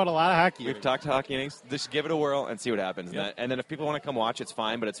talked about a lot of hockey. We've talked hockey innings. Just give it a whirl and see what happens. Yep. And then if people want to come watch, it's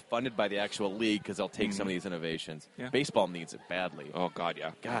fine, but it's funded by the actual league because they'll take some of these innovations. Yeah. Baseball needs it badly. Oh, God,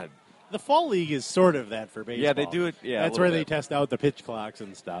 yeah. God. The fall league is sort of that for baseball. Yeah, they do it. Yeah, that's where they test out the pitch clocks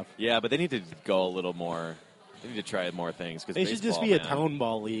and stuff. Yeah, but they need to go a little more They need to try more things. They should just be a town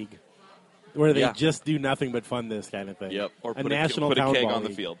ball league where they just do nothing but fund this kind of thing. Yep. Or a put national a town keg ball on the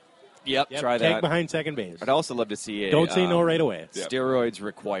league. field. Yep, try keg that. behind second base. I'd also love to see a... Don't say no right away. Steroids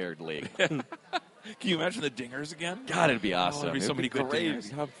required league. Can you imagine the dingers again? God, it'd be awesome. There'd be so many good dingers.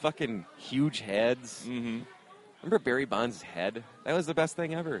 Have fucking huge heads. Mm-hmm. Remember Barry Bonds' head? That was the best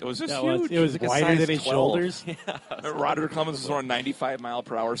thing ever. It was just huge. huge. It was Like a wider size than his 12. shoulders. Roger Clemens was throwing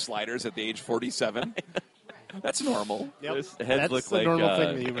 95-mile-per-hour sliders at the age 47. That's normal. Yep. His heads That's look the like, normal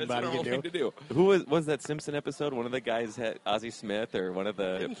thing the human That's a body normal can thing do. to do. Who was that Simpson episode? One of the guys had Ozzie Smith or one of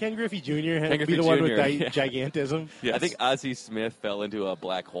the... Didn't Ken Griffey Jr. Ken be Griffey the one Jr., with yeah. gigantism? Yes. I think Ozzie Smith fell into a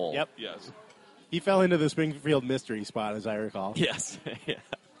black hole. Yep. Yes. He fell into the Springfield mystery spot, as I recall. Yes. Yeah.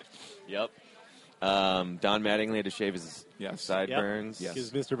 Yep. Don Mattingly had to shave his sideburns. Yes.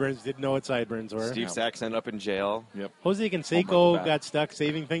 Because Mr. Burns didn't know what sideburns were. Steve Sachs ended up in jail. Yep. Jose Homework Canseco back. got stuck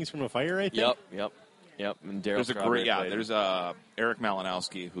saving things from a fire, I think. Yep. And Daryl There's a Strawberry great, played. there's Eric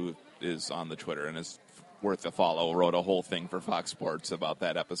Malinowski, who is on the Twitter and is worth a follow, wrote a whole thing for Fox Sports about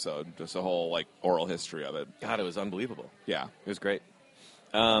that episode, just a whole oral history of it. God, it was unbelievable. Yeah. It was great.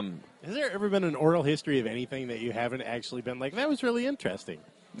 Has there ever been an oral history of anything that you haven't actually been like, that was really interesting?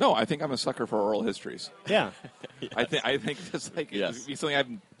 No, I think I'm a sucker for oral histories. Yeah. I think it's Yes. it's something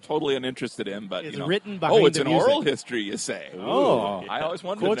I'm totally uninterested in, but It's written behind it's the an music. oral history, you say? Oh. I always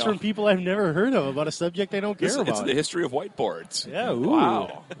wanted Quotes to know. from people I've never heard of about a subject I don't care It's about. the history of whiteboards. Yeah, ooh.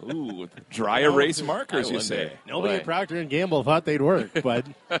 Wow. Ooh, dry erase markers, I you wonder. say? Nobody Boy. at Procter & Gamble thought they'd work, but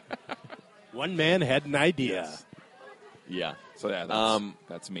one man had an idea. Yeah. So yeah,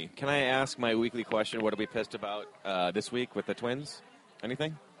 that's me. Can I ask my weekly question? What are we pissed about this week with the Twins?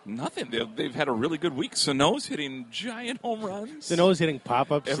 Anything? Nothing. They've had a really good week. Sano's hitting giant home runs. Sano's hitting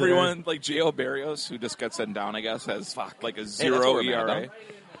pop-ups. Everyone, like Gio Barrios, who just got sent down, I guess, has like a that's 0 what we're mad ERA. about.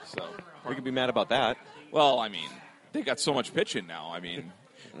 So, We could be mad about that. well, I mean, they got so much pitching now. I mean,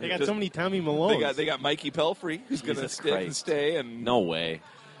 They got so many Tommy Malones. they got Mikey Pelfrey, who's going to Jesus stick and Christ. stay, and No way.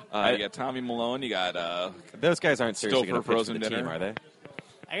 you got Tommy Malone. You got Those guys aren't seriously Still going for to pitch for frozen the team, dinner? are they?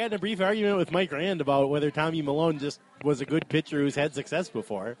 I got in a brief argument with Mike Rand about whether Tommy Malone just was a good pitcher who's had success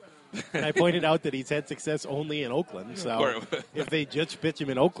before. And I pointed out that he's had success only in Oakland, so if they just pitch him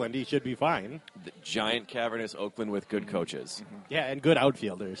in Oakland, he should be fine. The giant cavernous Oakland with good coaches. Yeah, and good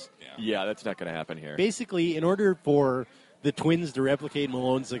outfielders. Yeah, that's not going to happen here. Basically, in order for the Twins to replicate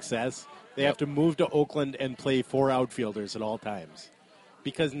Malone's success, they have to move to Oakland and play 4 outfielders at all times.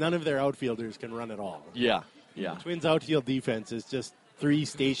 Because none of their outfielders can run at all. Yeah. Twins outfield defense is just 3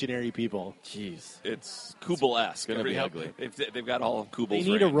 stationary people. Jeez. it's Kubel-esque. It's gonna be ugly. They've got all of Kubel's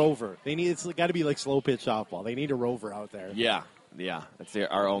They need a range. rover. It's got to be like slow pitch softball. They need a rover out there. Yeah. That's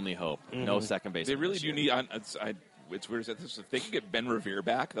our only hope. No second base. They really do need. It's weird that if they could get Ben Revere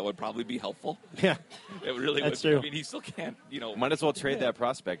back, that would probably be helpful. Yeah. It really That's would. true. I mean, he still can't. Might as well trade that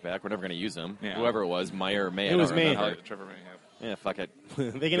prospect back. We're never going to use him. Yeah. Whoever it was, Meyer or May. It I was don't May. remember. Trevor May have. Yeah, fuck it. They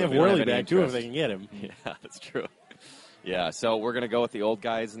can have We don't have Worley any back, too, if interest. they can get him. Yeah, that's true. Yeah, so we're going to go with the old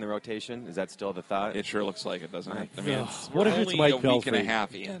guys in the rotation. Is that still the thought? It sure looks like it, doesn't it? I mean, What if we're it's only Mike a week and a Pelfrey?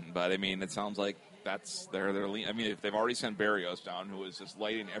 half in, but I mean, it sounds like that's their lean. I mean, if they've already sent Barrios down, who is just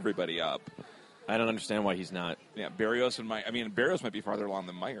lighting everybody up. I don't understand why he's not. Yeah, Barrios and Barrios might be farther along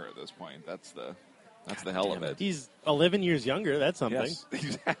than Meyer at this point. That's the hell of it. He's 11 years younger. That's something.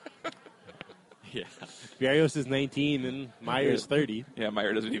 Yes. Yeah. Barrios is 19 and Meyer's 30. Yeah,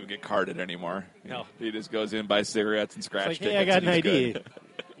 Meyer doesn't even get carded anymore. No. He just goes in, buys cigarettes, and It's scratch like, tickets. hey, I got and an he's ID. good.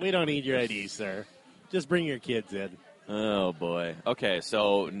 We don't need your ID, sir. Just bring your kids in. Oh, boy. Okay,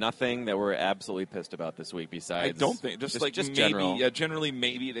 so nothing that we're absolutely pissed about this week besides... I don't think. Just maybe, general. Yeah, generally,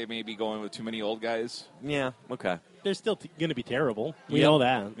 maybe they may be going with too many old guys. Yeah, okay. They're still going to be terrible. We Yep. know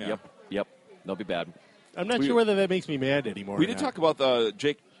that. Yeah. Yep. They'll be bad. I'm not sure whether that makes me mad anymore. We or did not. talk about the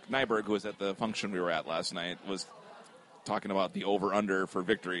Jake Nyberg, who was at the function we were at last night, was talking about the over-under for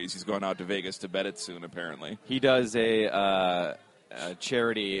victories. He's going out to Vegas to bet it soon, apparently. He does a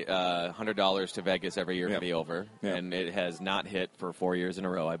charity $100 to Vegas every year for the over, and it has not hit for 4 years in a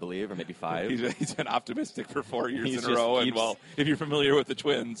row, I believe, or maybe 5. He's been optimistic for 4 years He's in a row, and keeps- well, if you're familiar with the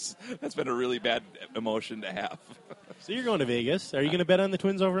Twins, that's been a really bad emotion to have. So you're going to Vegas. Are you going to bet on the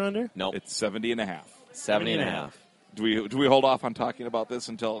Twins over-under? Nope. It's 70.5. 70.5. Do we hold off on talking about this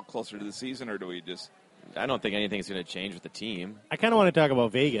until closer to the season, or do we just... I don't think anything's going to change with the team. I kind of want to talk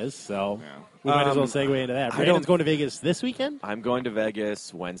about Vegas, so we might as well segue into that. I Brandon's don't- going to Vegas this weekend? I'm going to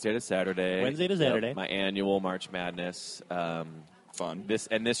Vegas Wednesday to Saturday. Wednesday to Saturday. Yep, my annual March Madness. Fun.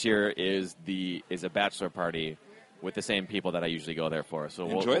 This year is a bachelor party with the same people that I usually go there for. So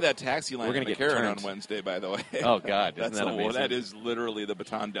enjoy that taxi line. We're going to get turned on Wednesday, by the way. Oh God, isn't that amazing? That is literally the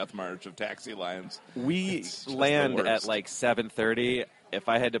Baton Death March of taxi lines. We land at like 7:30. If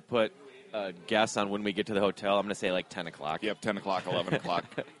I had to put a guess on when we get to the hotel, I'm going to say like 10 o'clock. Yep, 10 o'clock, 11 o'clock.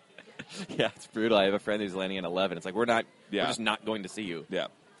 Yeah, it's brutal. I have a friend who's landing at 11. It's like we're just not going to see you. Yeah,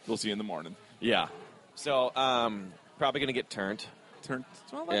 we'll see you in the morning. Yeah, so probably going to get turned.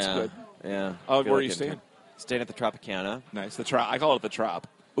 Well, that's good. Yeah. Oh, where are you staying? Staying at the Tropicana. Nice. The Trop. I call it the Trop.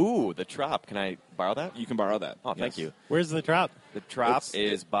 Ooh, the Trop. Can I borrow that? You can borrow that. Oh, thank you. Where's the Trop? The Trop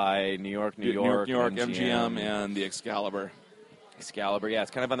is by New York, MGM, and the Excalibur. Yeah,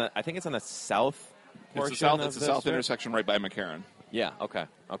 it's kind of on the. I think it's on the south portion. It's the south intersection right by McCarran. Yeah. Okay.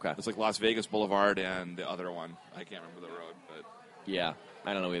 It's like Las Vegas Boulevard and the other one. I can't remember the road, but yeah.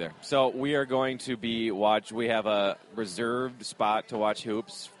 I don't know either. So we are going to we have a reserved spot to watch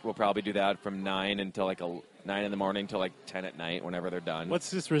hoops. We'll probably do that from 9 until like 9 in the morning till like 10 at night whenever they're done. What's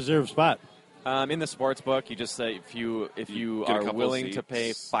this reserved spot? In the sports book, you just say if you are willing to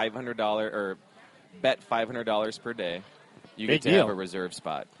pay $500 or bet $500 per day, you get to have a reserved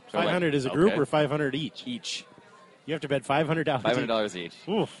spot. So 500 is a group or 500 each? Each. You have to bet $500. $500 each.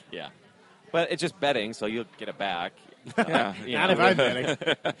 Oof. Yeah. But it's just betting, so you'll get it back. Yeah. Not if I'm betting.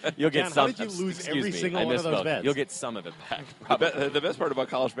 You'll get John, some. how did you lose every single one of those bets? You'll get some of it back. The best part about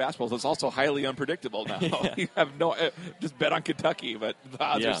college basketball is it's also highly unpredictable now. Yeah. You have just bet on Kentucky, but the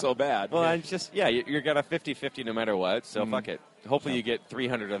odds are so bad. Well, it's just you're got a 50-50 no matter what. So fuck it. Hopefully you get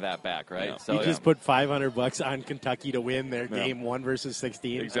 300 of that back, right? Yeah. So you just put $500 on Kentucky to win their game 1 versus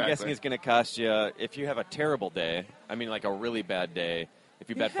 16. Exactly. I'm guessing it's going to cost you if you have a terrible day. I mean, like a really bad day. If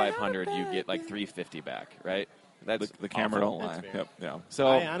you bet 500, you get like 350 back, right? That's the camera don't lie. Yep. Yeah. So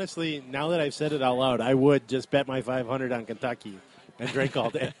I honestly, now that I've said it out loud, I would just bet my 500 on Kentucky and drink all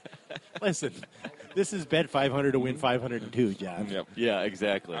day. Listen, this is bet 500 to win 502, John. Yep. Yeah,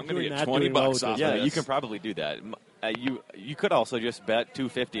 exactly. I'm going to get $20 off of this. this. You can probably do that. You could also just bet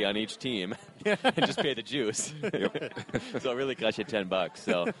 $250 on each team and just pay the juice. So it really costs you $10.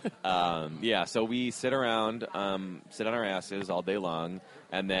 So so we sit around, sit on our asses all day long,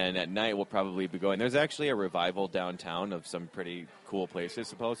 and then at night we'll probably be going. There's actually a revival downtown of some pretty cool places,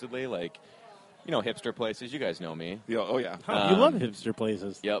 supposedly, like hipster places. You guys know me. Yeah, oh yeah, you love hipster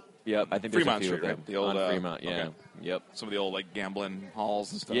places. Yep. I think Fremont there's a few Street, of them. right? The old Fremont. Yeah. Okay. Yep. Some of the old like gambling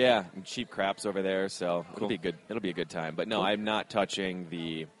halls and stuff. Yeah, and cheap craps over there. So cool. It'll be a good time. But no, cool. I'm not touching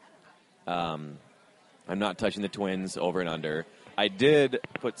the Twins over and under. I did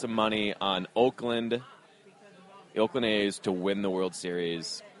put some money on the Oakland A's to win the World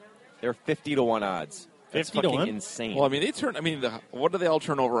Series. They're 50-1 odds. That's 50 to fucking 1? insane. Well, I mean, what do they all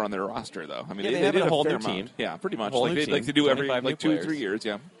turn over on their roster, though? I mean, they have did a whole fair new amount. team. Yeah, pretty much. Whole Like new they like team, to do every 25 like 2 or players. 3 years.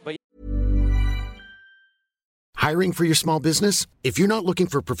 Yeah. But Hiring for your small business? If you're not looking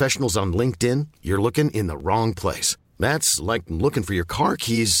for professionals on LinkedIn, you're looking in the wrong place. That's like looking for your car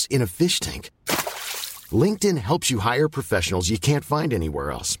keys in a fish tank. LinkedIn helps you hire professionals you can't find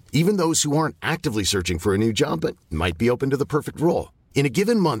anywhere else, even those who aren't actively searching for a new job but might be open to the perfect role. In a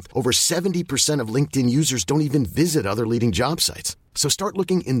given month, over 70% of LinkedIn users don't even visit other leading job sites. So start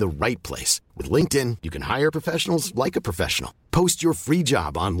looking in the right place. With LinkedIn, you can hire professionals like a professional. Post your free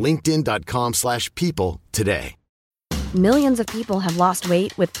job on linkedin.com/people today. Millions of people have lost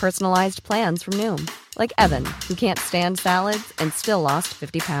weight with personalized plans from Noom. Like Evan, who can't stand salads and still lost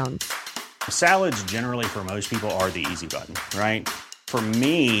 50 pounds. Salads generally for most people are the easy button, right? For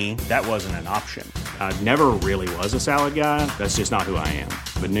me, that wasn't an option. I never really was a salad guy. That's just not who I am.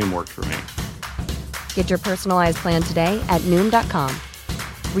 But Noom worked for me. Get your personalized plan today at Noom.com.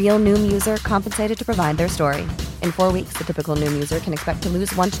 Real Noom user compensated to provide their story. In 4 weeks, the typical Noom user can expect to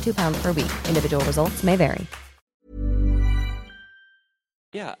lose 1 to 2 pounds per week. Individual results may vary.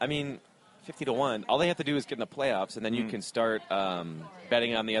 yeah, I mean, 50-1. All they have to do is get in the playoffs, and then you can start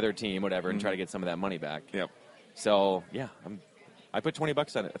betting on the other team, whatever, and try to get some of that money back. Yep. So yeah, I put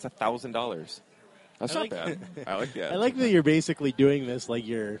 $20 on it. That's $1,000. That's not bad. I like that. I like that you're basically doing this like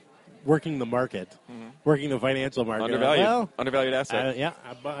you're working the market, working the financial market. Undervalued asset.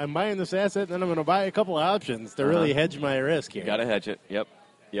 I'm buying this asset, and then I'm going to buy a couple of options to really hedge my risk here. You got to hedge it. Yep.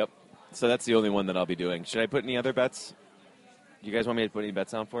 So that's the only one that I'll be doing. Should I put any other bets? Do you guys want me to put any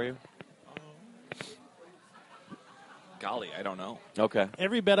bets on for you? Golly, I don't know. Okay.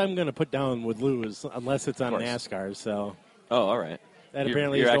 Every bet I'm going to put down would lose unless it's on NASCAR. So. Oh, all right. That you're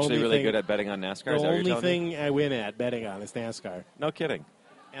apparently you're is the actually only really thing, good at betting on NASCAR. The only thing I win at betting on is NASCAR. No kidding.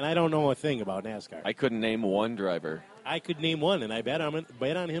 And I don't know a thing about NASCAR. I couldn't name one driver. I could name one, and I bet on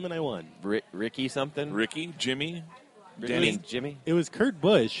him, and I won. Ricky something? Ricky? Jimmy? Danny and Jimmy? It was Kurt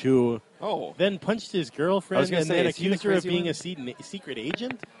Busch who then punched his girlfriend and then accused her of being a secret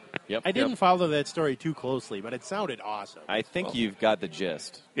agent. Yep. I didn't follow that story too closely, but it sounded awesome. I think you've got the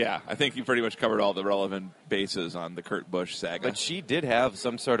gist. Yeah, I think you pretty much covered all the relevant bases on the Kurt Busch saga. But she did have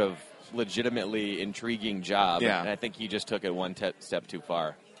some sort of legitimately intriguing job, and I think he just took it one step too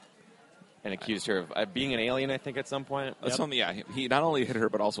far and accused her of being an alien, I think, at some point. He not only hit her,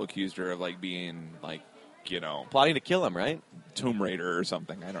 but also accused her of, like, being, like, plotting to kill him, right? Tomb Raider or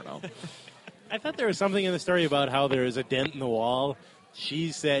something. I don't know. I thought there was something in the story about how there was a dent in the wall.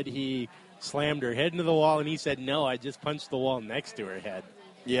 She said he slammed her head into the wall, and he said, no, I just punched the wall next to her head.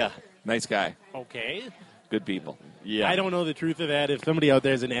 Yeah. Nice guy. Okay. Good people. Yeah. I don't know the truth of that. If somebody out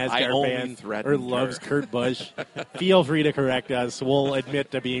there is an NASCAR fan or loves Kurt Busch, feel free to correct us. We'll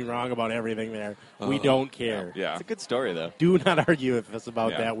admit to being wrong about everything there. We don't care. Yeah. It's a good story, though. Do not argue with us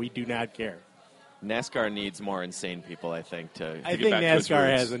about that. We do not care. NASCAR needs more insane people, I think, I think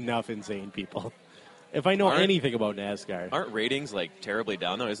NASCAR has enough insane people. If I know anything about NASCAR. Aren't ratings, like, terribly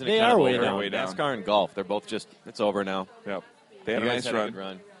down, though? Isn't it they kind are of way over? down. NASCAR and golf, they're both just, it's over now. Yep. They had a nice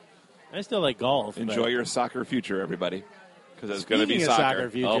run. I still like golf. Enjoy your soccer future, everybody. Because it's going to be soccer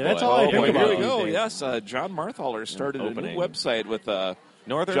future. Oh, that's all I think about. Here we go. Yes, John Marthaler started a new website with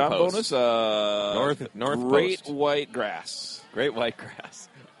Northern John Post. Bonus. North Great Post. White Grass. Great White Grass.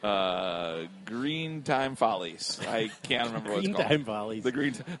 Green Time Follies. I can't remember what it's called. Green Time Follies. The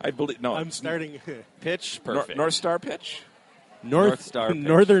Green. I believe. No, I'm starting. Pitch perfect. North Star Pitch. North Star Pitch.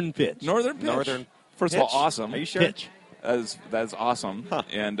 Northern Pitch. Northern Pitch. Northern. First pitch? of all, awesome. Are you sure? Pitch. That's awesome. Huh.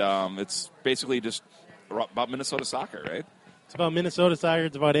 And it's basically just about Minnesota soccer, right? It's about Minnesota soccer.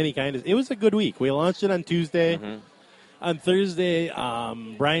 It's about any kind of. It was a good week. We launched it on Tuesday. Mm-hmm. On Thursday,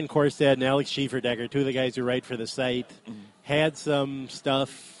 Brian Korstad and Alex Schieferdecker, two of the guys who write for the site, had some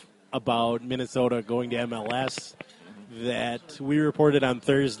stuff about Minnesota going to MLS that we reported on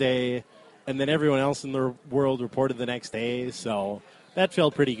Thursday, and then everyone else in the world reported the next day. So that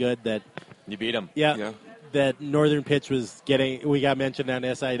felt pretty good. That you beat them. Yeah. That Northern Pitch was getting. We got mentioned on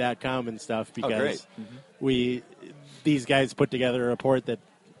SI.com and stuff because these guys put together a report that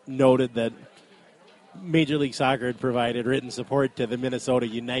noted that Major League Soccer had provided written support to the Minnesota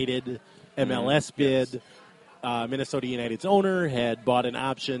United MLS bid. Minnesota United's owner had bought an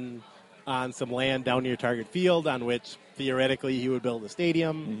option on some land down near Target Field on which theoretically he would build a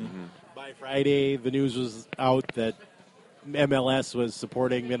stadium. By Friday, the news was out that MLS was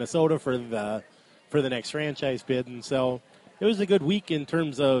supporting Minnesota for the next franchise bid, and so it was a good week in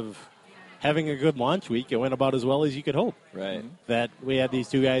terms of having a good launch week. It went about as well as you could hope. Right. That we had these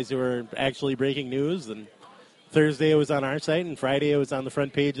two guys who were actually breaking news, and Thursday it was on our site, and Friday it was on the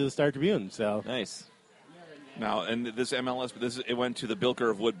front page of the Star Tribune. So nice. Now, and this MLS, it went to the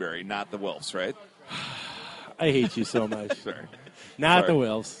Bilker of Woodbury, not the Wilfs, right? I hate you so much. Sorry. Not the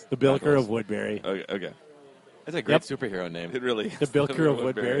Wilfs, the Bilker of Woodbury. Okay. That's a great superhero name. It really is. The Bilker of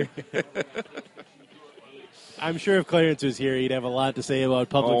Woodbury. I'm sure if Clarence was here, he'd have a lot to say about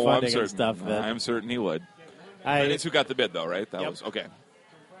public funding and stuff. I'm certain he would. And it's who got the bid, though, right? That was okay.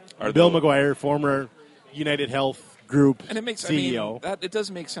 Bill McGuire, former United Health Group and it makes, CEO. It does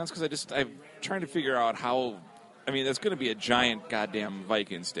make sense because I'm trying to figure out how. I mean, there's going to be a giant goddamn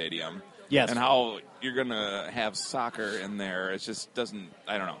Viking stadium. Yes. And how you're going to have soccer in there? It just doesn't.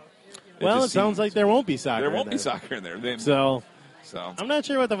 I don't know. It sounds like there won't be soccer. There won't be soccer in there. So I'm not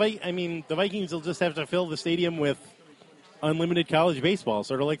sure what the Vikings will just have to fill the stadium with unlimited college baseball,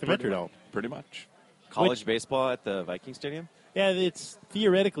 sort of like the Metrodome. Pretty much. College baseball at the Viking Stadium? Yeah, it's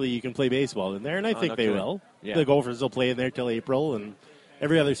theoretically you can play baseball in there, and I think they will. Yeah. The Gophers will play in there till April, and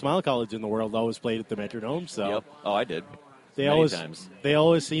every other small college in the world always played at the Metrodome. So yep. Oh, I did. They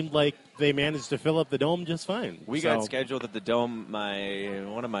always seemed like they managed to fill up the dome just fine. We got scheduled at the dome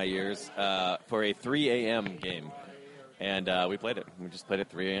one of my years for a 3 a.m. game. And we played it. We just played a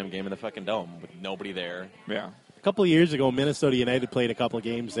 3 a.m. game in the fucking dome with nobody there. Yeah. A couple of years ago, Minnesota United played a couple of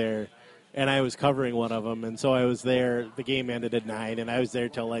games there, and I was covering one of them. And so I was there. The game ended at 9, and I was there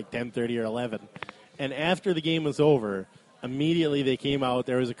till like 10:30 or 11. And after the game was over, immediately they came out.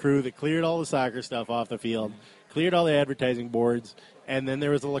 There was a crew that cleared all the soccer stuff off the field, cleared all the advertising boards, and then there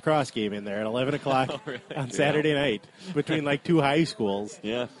was a lacrosse game in there at 11 o'clock on Saturday night between like two high schools.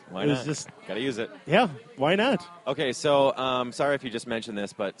 Yeah, why not? It was just got to use it. Yeah, why not? Okay, so sorry if you just mentioned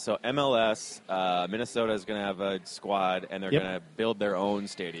this, but so MLS, Minnesota is going to have a squad, and they're going to build their own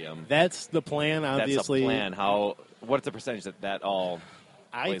stadium. That's the plan, obviously. That's a plan. What's the percentage that all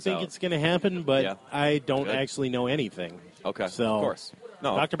I think it's going to happen, but I don't Good. actually know anything. Okay, so of course.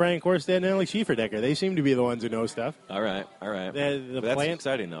 No. Talk to Brian Korstad and Alex Schieferdecker. They seem to be the ones who know stuff. All right. The That's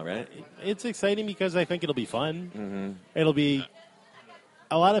exciting, though, right? It's exciting because I think it'll be fun. Mm-hmm. It'll be.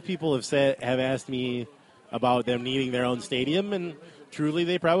 A lot of people have asked me about them needing their own stadium, and truly,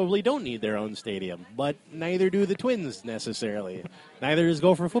 they probably don't need their own stadium. But neither do the Twins necessarily. Neither does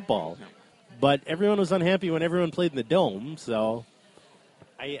Gopher football. But everyone was unhappy when everyone played in the Dome, so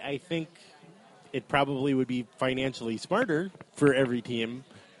I think it probably would be financially smarter for every team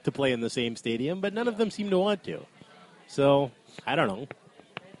to play in the same stadium, but none of them seem to want to. So, I don't know.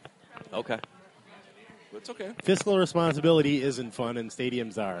 Okay. It's okay. Fiscal responsibility isn't fun, and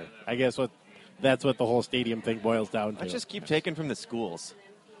stadiums are. I guess that's what the whole stadium thing boils down to. I just keep taking from the schools.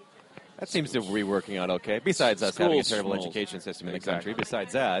 That seems to be working out okay. Besides us having a terrible education system in the country,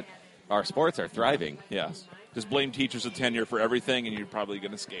 besides that, our sports are thriving. Yes. Just blame teachers with tenure for everything, and you're probably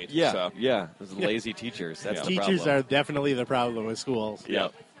going to skate. Yeah, so. yeah. Those lazy teachers. That's the Teachers problem. are definitely the problem with schools.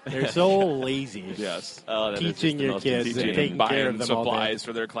 Yep. They're so lazy. Yes. Teaching your kids and taking care of them all day. Supplies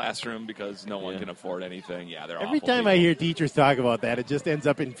for their classroom because no one can afford anything. Yeah, they're Every awful time people. I hear teachers talk about that, it just ends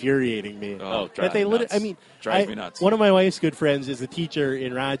up infuriating me. Drives me nuts. I mean, drives me nuts. One of my wife's good friends is a teacher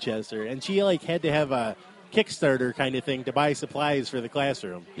in Rochester, and she had to have a Kickstarter kind of thing to buy supplies for the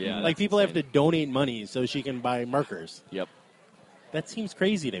classroom. Yeah, people have to donate money so she can buy markers. Yep. That seems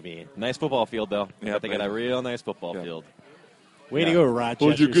crazy to me. Nice football field, though. Yeah, they got a real nice football field. Way to go, Rochester.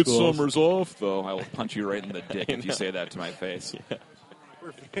 Would you get schools. summers off, though? I will punch you right in the dick if you say that to my face.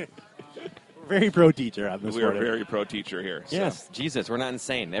 We're very pro-teacher on this We are one. very pro-teacher here. So. Yes. Jesus, we're not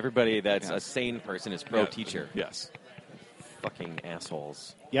insane. Everybody that's a sane person is pro-teacher. Yes. Fucking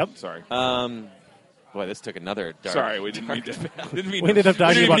assholes. Yep. Sorry. Boy, this took another dark. Sorry, we didn't mean to. We ended up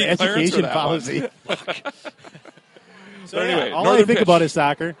talking about education policy. So anyway, all Northern I think pitch. about is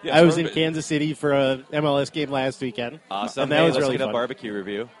soccer. Yes, I was in Northern pitch. Kansas City for a MLS game last weekend. Awesome. And that Hey, was let's really get a fun. barbecue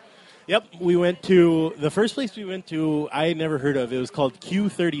review. Yep, we went to the first place we went to. I had never heard of. It was called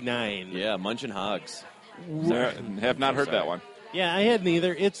Q39. Yeah, Munchin' Hogs. Have not heard that one. Yeah, I hadn't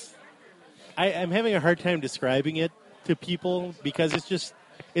either. I'm having a hard time describing it to people because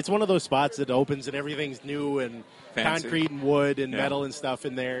it's one of those spots that opens and everything's new and Fancy. concrete and wood and metal and stuff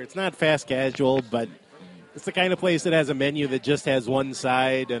in there. It's not fast casual, but it's the kind of place that has a menu that just has one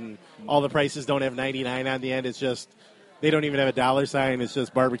side and all the prices don't have 99 on the end. It's just, they don't even have a dollar sign. It's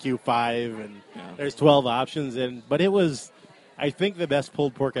just barbecue 5 and there's 12 options. But it was, I think, the best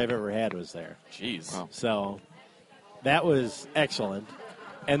pulled pork I've ever had was there. Jeez. Wow. So that was excellent.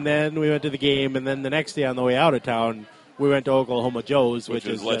 And then we went to the game, and then the next day on the way out of town, we went to Oklahoma Joe's, which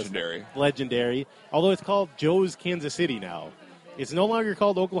is legendary. Legendary. Although it's called Joe's Kansas City now. It's no longer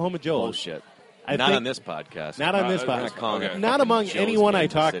called Oklahoma Joe's. Bullshit. I Not think- on this podcast. Not on this We're not podcast. calling it Not fucking among Joe's anyone I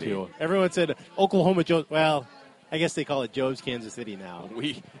Kansas talked City. to. Everyone said Oklahoma Joe's. Well, I guess they call it Joe's Kansas City now.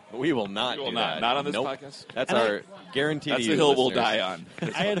 We will not We will do not. that. Not on this Nope. podcast. That's And our guarantee. That's to the you, hill we'll listeners. die on.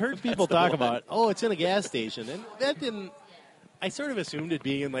 I had heard people talk about, it's in a gas station. And that didn't, I sort of assumed it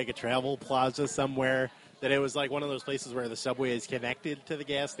being in like a travel plaza somewhere, that it was like one of those places where the subway is connected to the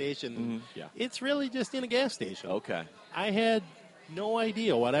gas station. Mm-hmm. Yeah. It's really just in a gas station. Okay. I had no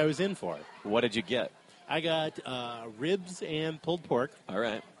idea what I was in for. What did you get? I got ribs and pulled pork All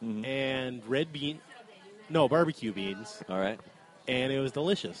right. and barbecue beans, All right. and it was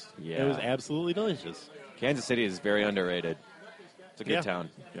delicious. Yeah. It was absolutely delicious. Kansas City is very underrated. It's a good Yeah. town.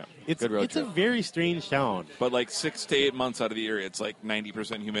 Yeah. It's Good road it's a trip. very strange town. But like 6 to 8 months out of the year, it's like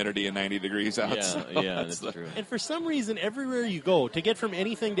 90% humidity and 90 degrees out. Yeah, so yeah, that's true. And for some reason, everywhere you go, to get from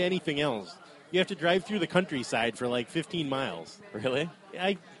anything to anything else, you have to drive through the countryside for like 15 miles. Really?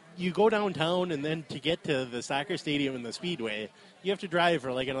 You go downtown, and then to get to the soccer stadium and the speedway, you have to drive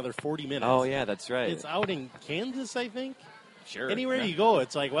for like another 40 minutes. Oh, yeah, that's right. It's out in Kansas, I think. Sure. Anywhere Yeah. you go,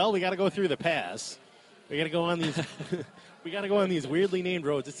 it's like, well, we got to go through the pass. We got to go on these. We got to go on these weirdly named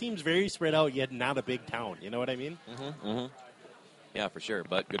roads. It seems very spread out, yet not a big town. You know what I mean? Yeah, for sure.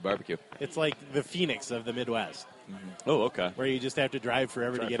 But good barbecue. It's like the Phoenix of the Midwest, Oh, okay. where you just have to drive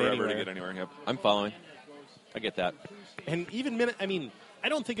forever Try to get forever anywhere. to get anywhere. Yep. I'm following. I get that. And even I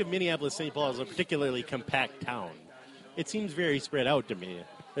don't think of Minneapolis-St. Paul as a particularly compact town. It seems very spread out to me.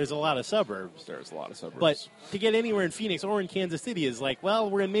 There's a lot of suburbs. There's a lot of suburbs. But to get anywhere in Phoenix or in Kansas City is like, well,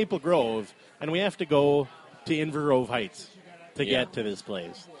 we're in Maple Grove, and we have to go to Inver Grove Heights to get to this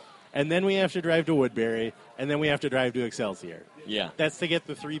place. And then we have to drive to Woodbury, and then we have to drive to Excelsior. Yeah. That's to get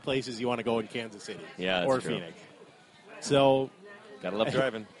the 3 places you want to go in Kansas City Yeah, that's or true. Phoenix. So Gotta love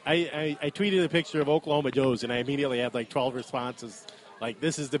driving. I tweeted a picture of Oklahoma Joe's, and I immediately had like 12 responses. Like,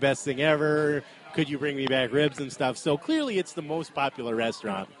 this is the best thing ever. Could you bring me back ribs and stuff? So clearly it's the most popular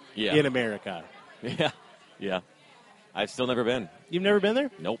restaurant Yeah. in America. Yeah. Yeah. I've still never been. You've never been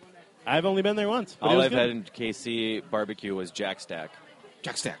there? Nope. I've only been there once. But All I've had in KC barbecue was Jack Stack.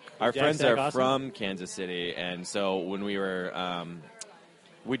 Jack Stack. Our Jack friends Stack are awesome? from Kansas City, and so when we were,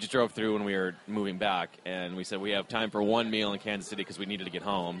 we just drove through when we were moving back, and we said we have time for one meal in Kansas City because we needed to get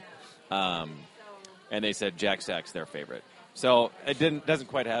home, and they said Jack Stack's their favorite. So it doesn't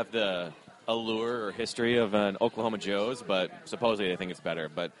quite have the allure or history of an Oklahoma Joe's, but supposedly they think it's better.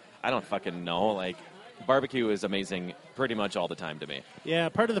 But I don't fucking know. Like, barbecue is amazing pretty much all the time to me. Yeah,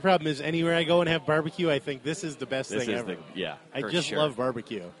 part of the problem is anywhere I go and have barbecue, I think this is the best thing ever. I just sure. love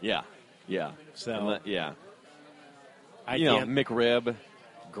barbecue. Yeah. So yeah. I You know, can't. McRib,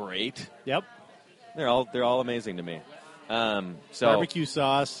 great. Yep. They're all amazing to me. So Barbecue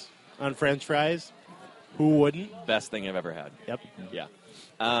sauce on French fries. Who wouldn't? best thing I've ever had. Yep. Yeah.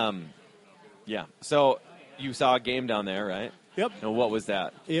 Yeah. So you saw a game down there, right? Yep. And what was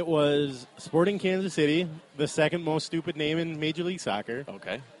that? It was Sporting Kansas City, the second most stupid name in Major League Soccer,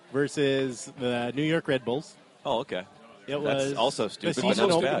 Okay. versus the New York Red Bulls. Oh, okay. It That's was also the stupid, but season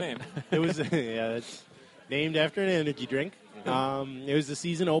not opener. bad. It was it's named after an energy drink. It was the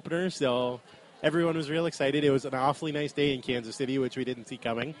season opener, so everyone was real excited. It was an awfully nice day in Kansas City, which we didn't see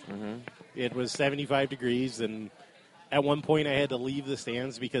coming. Mm-hmm. It was 75 degrees, and at one point I had to leave the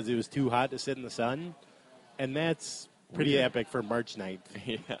stands because it was too hot to sit in the sun, and that's pretty epic for March 9th.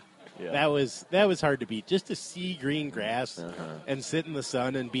 Yeah. That was hard to beat. Just to see green grass and sit in the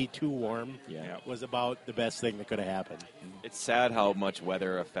sun and be too warm was about the best thing that could have happened. It's sad how much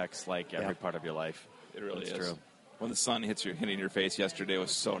weather affects like every part of your life. It really It's is. true. When the sun hitting your face yesterday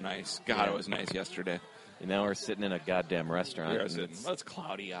was so nice. God, it was nice yesterday. And now we're sitting in a goddamn restaurant. Well, it's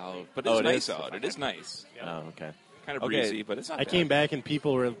cloudy out, but it's nice out. It is nice. Oh, okay. Kind of breezy, but it's not I bad. came back and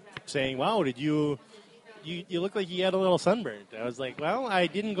people were saying, "Wow, did you look like you had a little sunburn?" I was like, "Well, I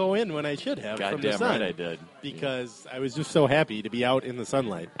didn't go in when I should have from the Goddamn sun right I did. because I was just so happy to be out in the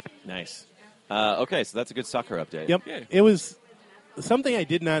sunlight." Nice. Okay, so that's a good soccer update. Yep, Yeah. it was something I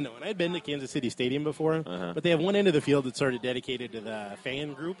did not know. And I'd been to Kansas City Stadium before, but they have one end of the field that's sort of dedicated to the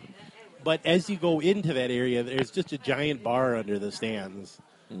fan group. But as you go into that area, there's just a giant bar under the stands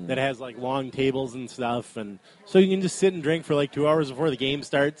that has like long tables and stuff, and so you can just sit and drink for like 2 hours before the game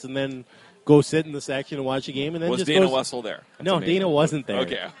starts, and then go sit in the section and watch the game. And then Was just Dana goes- Wessel there? No, amazing. Dana wasn't there.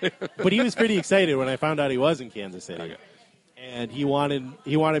 Okay. But he was pretty excited when I found out he was in Kansas City. Okay. And he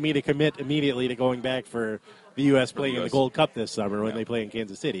wanted me to commit immediately to going back for the U.S. playing in the US. Gold Cup this summer when they play in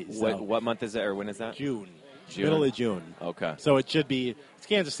Kansas City. So What month is that, or when is that? June. June. Middle of June. Okay. So it's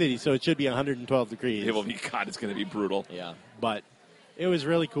Kansas City, so it should be 112 degrees. It will be. God, it's going to be brutal. Yeah. But it was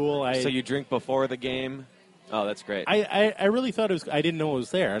really cool. So you drink before the game? Oh, that's great. I really thought it was. I didn't know it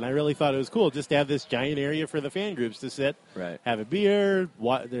was there, and I really thought it was cool just to have this giant area for the fan groups to sit, Right. have a beer.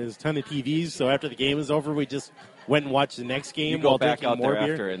 There's a ton of TVs, so after the game is over, we just went and watched the next game. You go while back drinking out more there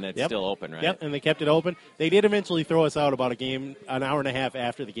beer. after, and it's Yep. still open, right? Yep, and they kept it open. They did eventually throw us out about an hour and a half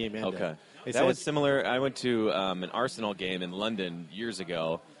after the game ended. Okay. They That said, was similar. I went to an Arsenal game in London years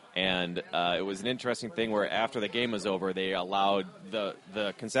ago, and it was an interesting thing where after the game was over, they allowed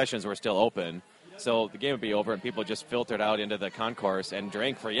the concessions were still open. So the game would be over, and people just filtered out into the concourse and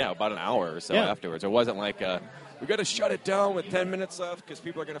drank for, about an hour or so afterwards. It wasn't like, we got to shut it down with 10 minutes left because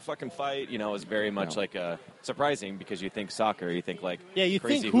people are going to fucking fight. It was very much like surprising because you think soccer, you think like you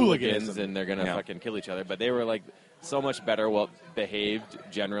crazy think hooligans, hooliganism. and they're going to fucking kill each other. But they were like so much better behaved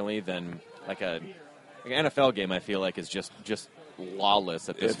generally than like an NFL game. I feel like is just lawless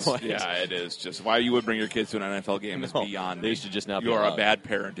at this point. Yeah, it is. Just why you would bring your kids to an NFL game is No, beyond. they should just not be You are a allowed. bad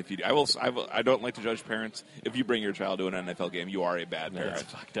parent if you do. I don't like to judge parents. If you bring your child to an NFL game, you are a bad parent.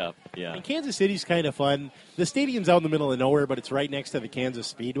 That's fucked up. Yeah. And Kansas City's kind of fun. The stadium's out in the middle of nowhere, but it's right next to the Kansas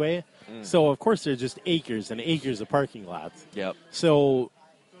Speedway. So, of course, there's just acres and acres of parking lots. Yep. So,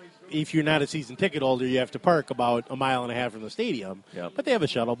 if you're not a season ticket holder, you have to park about a mile and a half from the stadium. Yep. But they have a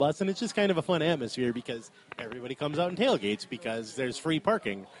shuttle bus, and it's just kind of a fun atmosphere because everybody comes out and tailgates because there's free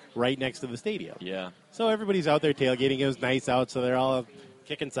parking right next to the stadium. Yeah. So everybody's out there tailgating. It was nice out, so they're all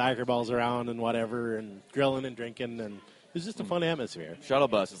kicking soccer balls around and whatever and grilling and drinking, and it was just a fun atmosphere. Shuttle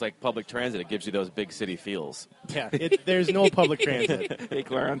bus is like public transit. It gives you those big city feels. Yeah, there's no public transit. Hey,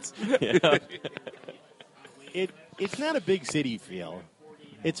 Clarence. It's not a big city feel.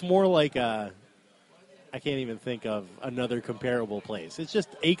 It's more like I can't even think of another comparable place. It's just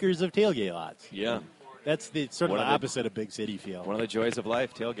acres of tailgate lots. Yeah. That's the sort of One the of the- opposite of big city feel. One of the joys of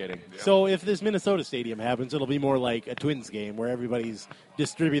life, tailgating. So if this Minnesota stadium happens, it'll be more like a Twins game where everybody's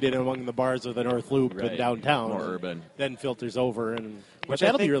distributed among the bars of the North Loop Right. and downtown. More urban. Then filters over, and Which I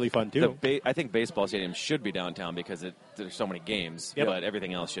that'll be think really fun too. I think baseball stadiums should be downtown because there's so many games, Yep. but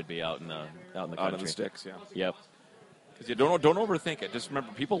everything else should be out in the Out country. of the sticks, yeah. Yep. Because you don't overthink it. Just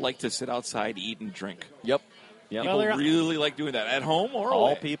remember, people like to sit outside, eat, and drink. Yep. People really like doing that at home or all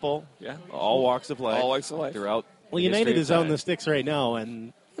away. people. Yeah. All walks of life. All walks of life. Throughout. Well, United is on the sticks right now,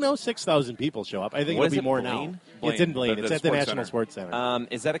 and 6,000 people show up. I think it'll be more now. Blaine. It's in Blaine. It's at the National Sports Center.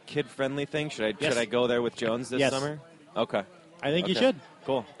 Is that a kid-friendly thing? Should I go there with Jones this summer? Okay. I think you should.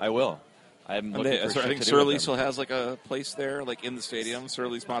 Cool. I will. I'm looking for I think Surly still has like a place there, like in the stadium.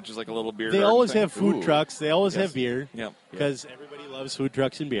 Surly sponsors like a little beer. They always have food trucks. They always have beer. Yep. Because everybody loves food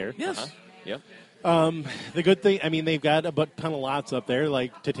trucks and beer. Yes. Yep. The good thing, they've got a ton of lots up there,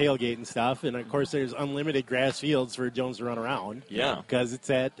 like to tailgate and stuff. And, of course, there's unlimited grass fields for Jones to run around. Yeah. Because it's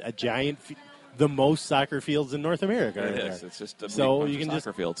at a giant, the most soccer fields in North America. It is. It's just a big bunch of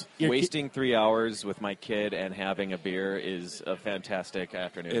soccer fields. Wasting 3 hours with my kid and having a beer is a fantastic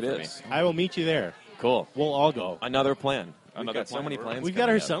afternoon for me. I will meet you there. Cool. We'll all go. Another plan. So many plans. We've got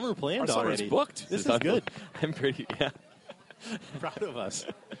our summer planned already. Summer's booked. This is good. I'm pretty, proud of us.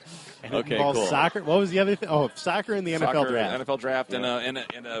 And okay, cool. Soccer. What was the other thing? Oh, soccer and the NFL draft. NFL draft and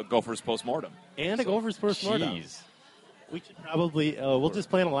a Gophers postmortem. And a Gophers postmortem. Jeez. We should probably, we'll just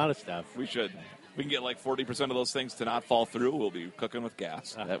plan a lot of stuff. We should. We can get like 40% of those things to not fall through. We'll be cooking with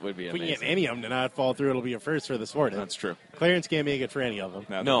gas. That would be amazing. If we can get any of them to not fall through, it'll be a first for the sport. That's true. Clarence can't make it for any of them.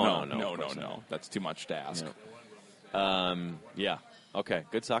 No. That's too much to ask. No. Yeah. Okay.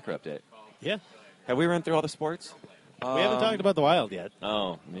 Good soccer update. Yeah. Have we run through all the sports? We haven't talked about the Wild yet.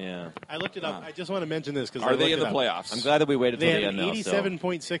 Oh, yeah. I looked it up. I just want to mention this because are they in the playoffs? I'm glad that we waited until the end. They have an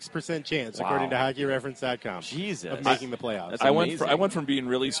 87.6% chance, according to HockeyReference.com, Jesus, of making the playoffs. That's I went from being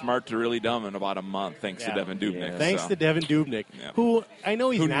really smart to really dumb in about a month, thanks to Devin Dubnyk. Yeah. Thanks to Devin Dubnyk, who I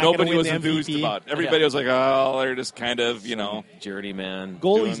know he's not nobody going to was win the enthused MVP. about. Everybody was like, "Oh, they're just kind of, journeyman."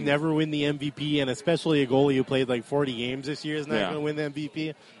 Goalies never win the MVP, and especially a goalie who played like 40 games this year is not going to win the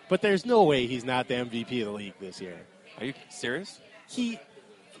MVP. But there's no way he's not the MVP of the league this year. Are you serious? The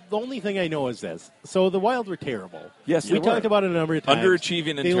only thing I know is this. So the Wild were terrible. Yes, we talked about it a number of times.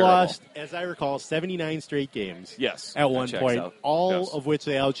 Underachieving and they terrible. Lost, as I recall, 79 straight games. Yes, at one point, all yes. of which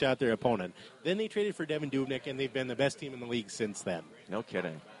they outshot their opponent. Then they traded for Devin Dubnyk, and they've been the best team in the league since then. No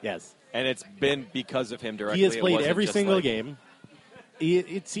kidding. Yes, and it's been because of him directly. He has played every single game.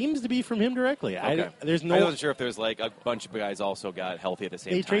 It seems to be from him directly. Okay. I wasn't sure if there's like a bunch of guys also got healthy at the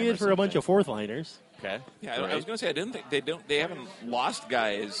same time. They traded for a bunch of fourth liners. Okay. Yeah, I was going to say I didn't think they haven't lost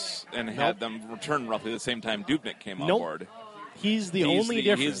guys and had them return roughly the same time Dubnyk came on board. He's the only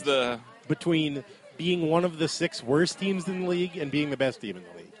difference between being one of the 6 worst teams in the league and being the best team in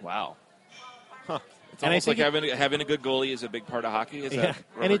the league. Wow. Huh. It's almost like having a good goalie is a big part of hockey. Is that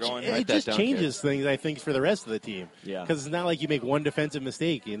where and we're going? It just changes things, I think, for the rest of the team. Yeah. Because it's not like you make one defensive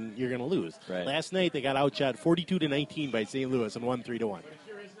mistake and you're going to lose. Right. Last night they got outshot 42-19 by St. Louis and won 3-1.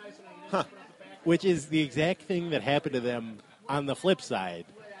 Huh. Which is the exact thing that happened to them on the flip side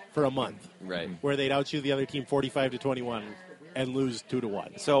for a month. Right. Where they'd outshoot the other team 45-21 and lose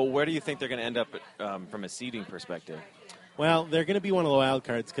 2-1. So where do you think they're going to end up from a seeding perspective? Well, they're going to be one of the wild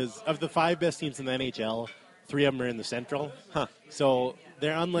cards because of the 5 best teams in the NHL, 3 of them are in the Central. Huh. So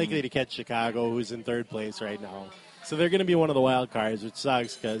they're unlikely to catch Chicago, who's in 3rd place right now. So they're going to be one of the wild cards, which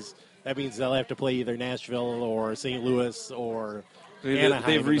sucks because that means they'll have to play either Nashville or St. Louis or Anaheim.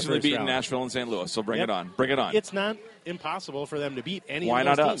 They've recently beaten round. Nashville and St. Louis, so bring it on. Bring it on. It's not impossible for them to beat any Why of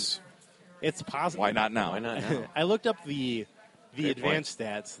those not teams. us? It's possible. Why not now? Why not now? I looked up the advanced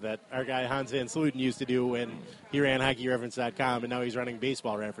stats that our guy Hans Van Sluten used to do when he ran HockeyReference.com, and now he's running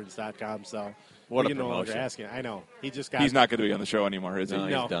BaseballReference.com. So what a a promotion! Asking. I know he just got. He's not going to be on the show anymore, is he?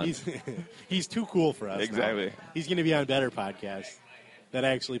 No, he's too cool for us. Exactly. Now. He's going to be on better podcasts that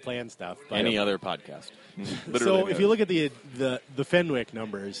actually plan stuff. But any other podcast. So if you look at the Fenwick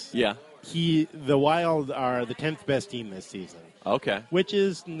numbers, the Wild are the 10th best team this season. Okay, which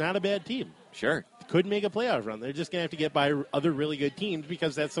is not a bad team. Sure. Could make a playoff run. They're just going to have to get by other really good teams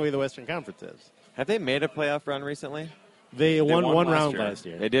because that's the way the Western Conference is. Have they made a playoff run recently? They won one round last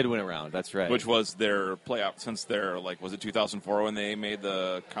year. They did win a round. That's right. Which was their playoff since their, was it 2004 when they made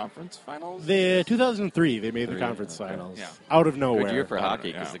the conference finals? 2003, they made the conference finals. Yeah. Out of nowhere. Good year for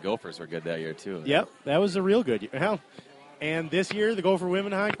hockey because the Gophers were good that year, too. Yep, that was a real good year. Hell, and this year, the Gopher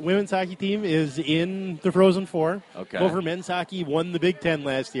women's hockey team is in the Frozen Four. Okay. Gopher men's hockey won the Big Ten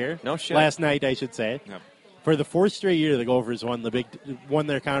last year. No shit. Last night, I should say. Yep. For the 4th straight year, the Gophers won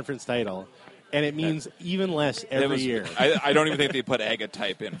their conference title. And it means even less every year. I don't even think they put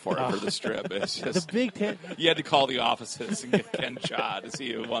agatype in for it for the strip. It's just, the Big Ten. You had to call the offices and get Ken Cha to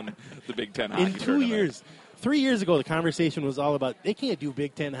see who won the Big Ten hockey in 2 years. 3 years ago, the conversation was all about they can't do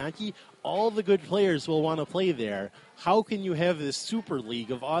Big Ten hockey. All the good players will want to play there. How can you have this super league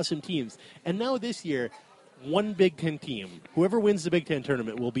of awesome teams? And now this year, one Big Ten team. Whoever wins the Big Ten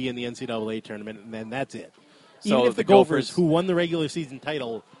tournament will be in the NCAA tournament, and then that's it. So even if the Gophers, who won the regular season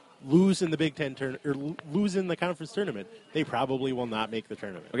title, lose in the Big Ten or lose in the conference tournament, they probably will not make the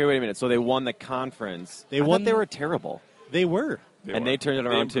tournament. Okay, wait a minute. So they won the conference. They won. They were terrible. They were. They turned it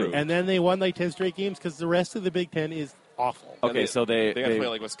around too. And then they won like 10 straight games because the rest of the Big Ten is awful. Okay, so they got to play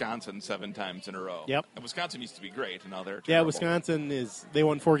like Wisconsin 7 times in a row. Yep. And Wisconsin used to be great, and now they're terrible. Yeah, Wisconsin they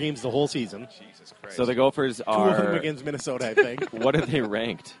won 4 games the whole season. Jesus Christ. So the Gophers 2 are of them against Minnesota, I think. What are they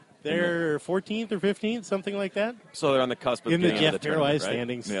ranked? They're 14th or 15th, something like that. So they're on the cusp of in the getting Jeff out of the tournament, Pairwise right?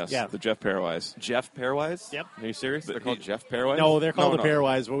 standings. Yes, yeah, the Jeff Pairwise. Jeff Pairwise? Yep. Are you serious? They're called Jeff Pairwise? No, they're called No. the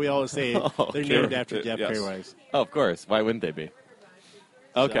Pairwise, but we always say they're named after Jeff yes. Pairwise. Oh, of course. Why wouldn't they be?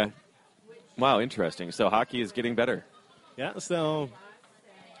 Okay. Wow, interesting. So hockey is getting better. Yeah, so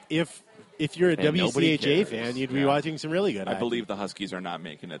if you're a And nobody WCHA cares. fan, you'd be watching some really good I hockey. believe the Huskies are not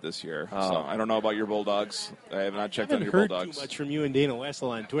making it this year. Oh. So I don't know about your Bulldogs. I have not checked I on haven't your heard Bulldogs. too much from you and Dana Wessel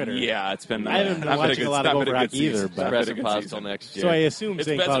on Twitter. Yeah, it's been. I haven't been not watching good, a lot it's of not been a over good hockey either, season. but- It's not been a Pressing good pause season. till next year. So I assume It's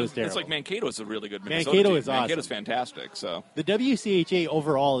St. been- Cloud is It's terrible. like Mankato's a really good Minnesota Mankato team. is awesome. Mankato's fantastic. So The WCHA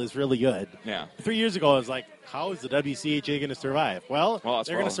overall is really good. yeah, 3 years ago, I was like, how is the WCHA going to survive? Well, that's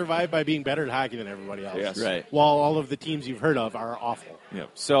they're going wrong. to survive by being better at hockey than everybody else. Yes. Right. While all of the teams you've heard of are awful. yep.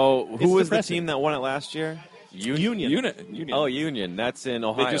 So who It's was the depressing. team that won it last year? Union. Oh, Union. That's in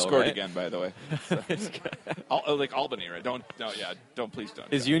Ohio, They just scored right? again, by the way. Like Albany, right? Don't. Please don't.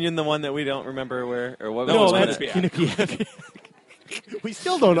 Is Union the one that we don't remember where or what? No, was that's it? Quinnipiac. We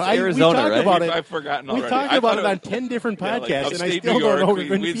still don't know. Arizona, we talked right? about it. I've forgotten We already. talked I about thought it on 10 different yeah, podcasts, like and I upstate still New York. don't know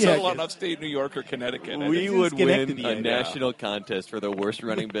where We'd Quinnipiac settle on is. upstate New York or Connecticut. I We think. would win Schenectady, a yeah. national contest for the worst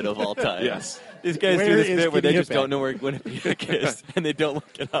running bit of all time. Yes. These guys Where do this is bit where they just Quinnipiac? don't know where Winnipeg is, and they don't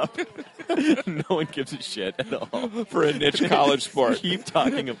look it up. No one gives a shit at all. for a niche college sport. Keep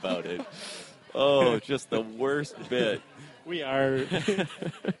talking about it. Oh, just the worst bit. We are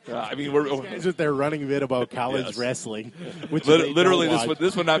I mean, we're guys with their running bit about college Yes. wrestling, which literally they don't watch.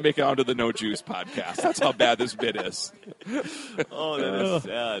 this would not make it onto the No Juice podcast. That's how bad this bit is. Oh, that is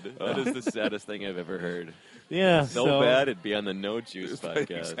sad. That is the saddest thing I've ever heard. Yeah, So bad it'd be on the No Juice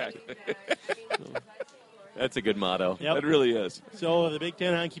podcast. Exactly. That's a good motto. Yep. It really is. So the Big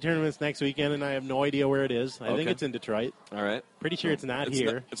Ten hockey tournament's next weekend, and I have no idea where it is. I think Okay. it's in Detroit. All right. Pretty sure it's not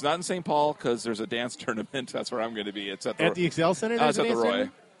here. It's not in St. Paul because there's a dance tournament. That's where I'm going to be. It's at the At the Excel Center? It's there's at an the dance Roy.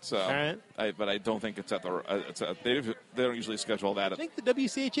 tournament? So, All right. but I don't think it's at the. They don't usually schedule that. I think the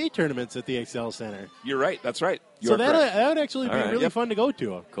WCHA tournament's at the Excel Center. You're right. That's right. You So are correct. that would actually be All right. really Yep. fun to go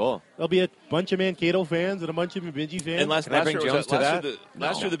to. Cool. There'll be a bunch of Mankato fans and a bunch of Bemidji fans. And last Can I bring year was Jones at- to last that? year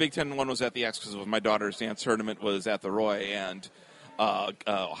last year the Big Ten one was at the X because my daughter's dance tournament was at the Roy, and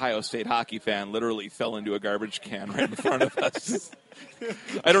Ohio State hockey fan literally fell into a garbage can right in front of us.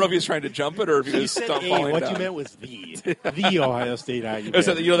 I don't know if he was trying to jump it or if he you was said falling what down. you meant was the Ohio State hockey It was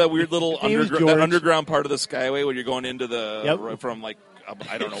fan. that, that weird little His name is that George. underground part of the Skyway when you're going into the Yep. from like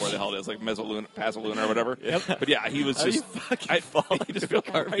I don't know where the hell it is, like Pasaluna or whatever. Yep. But yeah, he was How do just you fucking fall he just into fell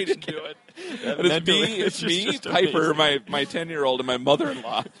a right garbage into it. That And mentally, it's me, just Piper, amazing. my 10-year-old, and my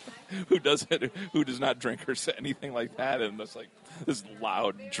mother-in-law, who does not drink or say anything like that, and this like this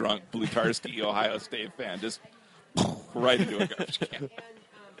loud, drunk Blutarski Ohio State fan just right into a garbage can.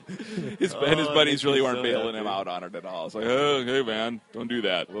 And his buddies makes really me weren't so bailing happy. him out on it at all. It's like, oh, hey man, don't do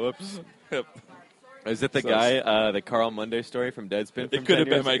that. Whoops. Yep. Is it the So- guy, the Carl Monday story from Deadspin? It from could have 10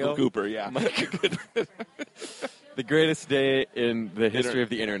 been years Michael ago? Cooper, yeah. The greatest day in the history of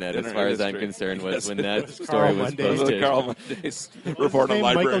the internet, as far as I'm history. concerned, was Yes, when it that was. story Carl was Monday. Those are the posted. Carl Monday's report on name,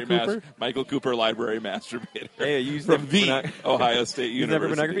 library Michael Cooper? Michael Cooper, library masturbator. Hey, you used from that the porno- Ohio State You never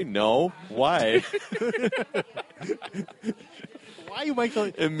University. pornography? No. Why? Why you, Michael?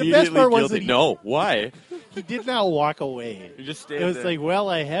 The best Immediately part was that guilty. No. Why? he did not walk away. You just It stand was there. like, well,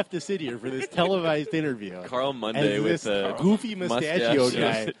 I have to sit here for this televised interview. Carl Monday and with this a goofy mustachio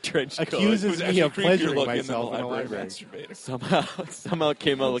mustache, guy trench coat. accuses Who's me actually of creepier pleasuring looking myself than in a the library. masturbator. Somehow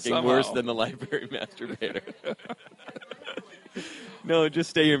came out looking Somehow. worse than the library masturbator. No, just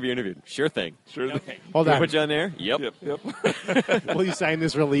stay here and be interviewed. Sure thing. Sure thing. Hold Can I on. put you on there? Yep. Yep. Will you sign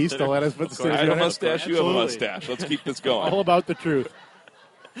this release to let us put the I have a on it? mustache. You have a Absolutely. mustache. Let's keep this going. All about the truth.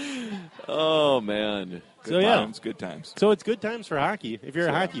 Oh, man. So, yeah. Times, good times. So it's good times for hockey if you're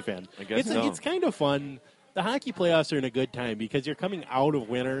a hockey fan. I guess it's so. it's kind of fun. The hockey playoffs are in a good time because you're coming out of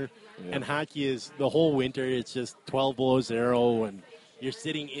winter, and hockey is the whole winter. It's just 12 below zero, and you're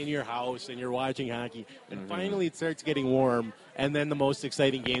sitting in your house and you're watching hockey. And finally, it starts getting warm, and then the most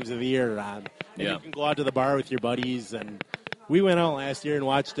exciting games of the year are on. And Yeah. you can go out to the bar with your buddies. And we went out last year and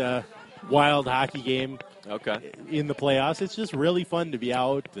watched a wild hockey game. in the playoffs. It's just really fun to be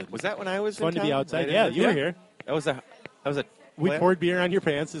out. Was that when I was fun in to be town? outside? Yeah, you were here. That was a We poured beer on your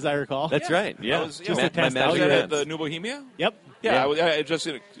pants, as I recall. That's right. Yeah. Just a test was out that your at the New Bohemia? Yep. Yeah, I just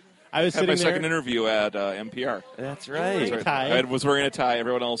I was had sitting my there. second interview at NPR. That's Wearing a right. tie. I was wearing a tie.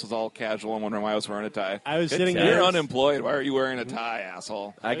 Everyone else was all casual and wondering why I was wearing a tie. I was Good sitting times. there. You're unemployed. Why are you wearing a tie,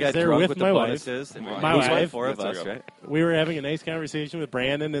 asshole? I was got there drunk with with my the wife. bonuses. My wife. Four of That's us, right. right? We were having a nice conversation with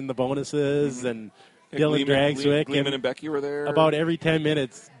Brandon and the bonuses, and Dylan Gleeman Dragswick. and Becky were there. About every 10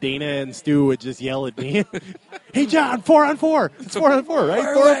 minutes, Dana and Stu would just yell at me, "Hey, John, 4-on-4. It's 4-on-4,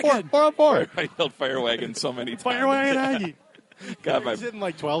 right? 4-on-4. 4-on-4. I yelled fire wagon so many times. Fire wagon Aggie." God, We're sitting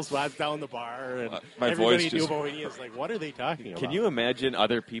like 12 spots down the bar, and my everybody voice in New just- Bohemia is like, "What are they talking about?" Can you imagine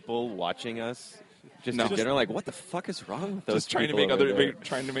other people watching us? Just No. in general, like, what the fuck is wrong with those just trying to people make over there?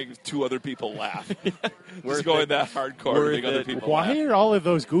 trying to make two other people laugh. Worth Just going it. that hardcore Worth to make other it. people Why laugh. are all of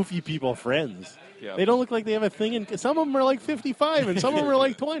those goofy people friends? Yeah. They don't look like they have a thing. And some of them are like 55, and some of them are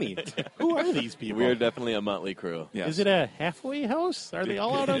like 20. Who are these people? We are definitely a motley crew. Yes. Is it a halfway house? Are they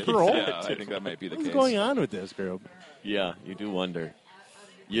all out on parole? Yeah, I think that might be the What's case. going on with this group? Yeah, you do wonder.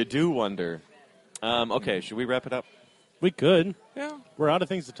 You do wonder. Okay, should we wrap it up? We could. Yeah. We're out of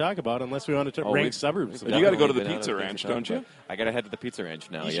things to talk about unless we want to rank we've- suburbs. You gotta go to the Been out Pizza of things Ranch, to talk don't you? about. I got to head to the Pizza Ranch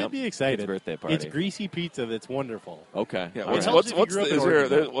now. You yep. should be excited. Kids' birthday party. It's greasy pizza that's wonderful. Okay. Yeah. All What's right. helps if you what's grew up the, in is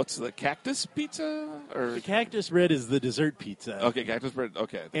there, Ortonville. what's the cactus pizza or The cactus bread is the dessert pizza. okay cactus bread?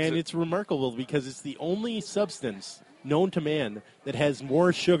 Okay. And it's remarkable because it's the only substance known to man that has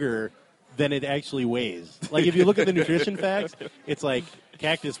more sugar than it actually weighs. Like, if you look at the nutrition facts, it's like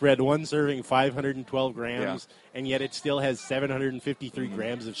cactus bread, one serving 512 grams, and yet it still has 753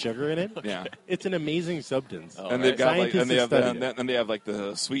 grams of sugar in it. Yeah. It's an amazing substance. and they've got like, Scientists and they have have studied and they have like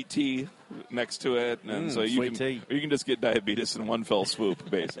the sweet tea next to it, and so you sweet can tea. you can just get diabetes in one fell swoop.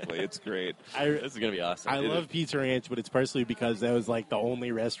 Basically, it's great. This is going to be awesome. I love Pizza Ranch, but it's partially because that was like the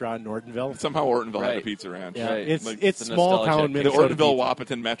only restaurant in Ortonville. Somehow Ortonville had a Right. pizza ranch. Yeah, Right. it's Like, it's it's a small nostalgia. town The Minnesota. Ortonville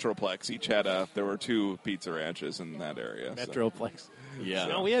pizza. Wapaton Metroplex each had there were two pizza ranches in that area. so. Metroplex. Yeah.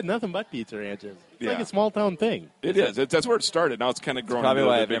 No, we had nothing but pizza ranches. It's like Yeah. a small town thing. It is. That's where it started. Now it's kind of grown. Probably into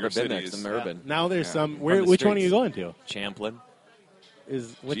why the I've never bigger been there. cities. 'Cause I'm urban. Now there's Yeah. some. From Where? the Which one are streets. you going to? Champlin.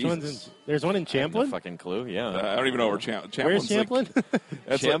 Which one's in? Jesus. There's one in No Champlin. fucking clue. Yeah. I don't even know where Where's Champlin's Champlin? Like,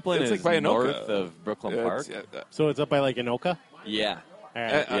 that's Champlin like, is it's like by north Anoka. of Brooklyn Park. So it's up by like Anoka. Yeah. All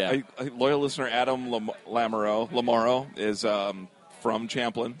right. Yeah. Loyal listener Adam Lamoro is from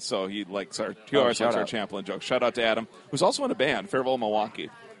Champlin, so he always likes our out. Champlin jokes. Shout out to Adam, who's also in a band, Fairville, Milwaukee.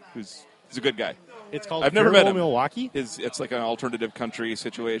 He's a good guy. It's called. I've never met Ferragamo, him. Milwaukee. It's like an alternative country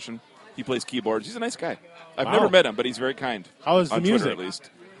situation. He plays keyboards. He's a nice guy. I've Wow. never met him, but he's very kind. How is the on Twitter, music? at least.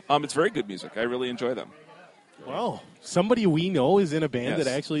 It's very good music. I really enjoy them. Wow. Somebody we know is in a band Yes. that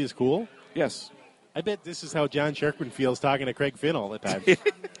actually is cool. Yes. I bet this is how John Sherkman feels talking to Craig Finn all the time.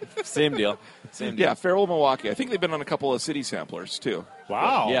 Same deal. Same deal. Yeah, Fairville, Milwaukee. I think they've been on a couple of city samplers, too.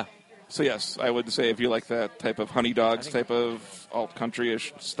 Wow. Yeah. So, yes, I would say if you like that type of Honey Dogs type of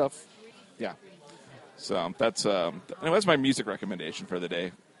alt-country-ish stuff, yeah. So that's my music recommendation for the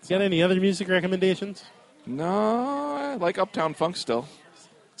day. Got any other music recommendations? No, I like Uptown Funk still.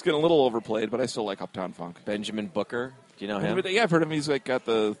 It's getting a little overplayed, but I still like Uptown Funk. Benjamin Booker. Do you know him? Yeah, I've heard him. He's like got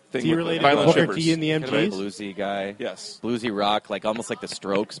the thing Is he with related the to Violent Booker Shivers. T and the Kind of a MGs? bluesy guy. Yes. Bluesy rock, like almost like the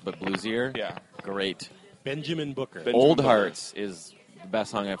Strokes, but bluesier. Yeah. Great. Benjamin Booker. Benjamin Old Booker. Hearts is the best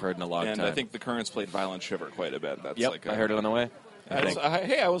song I've heard in a long And time. I think the Currents played Violent Shiver quite a bit. That's Yep, like I heard it on the way.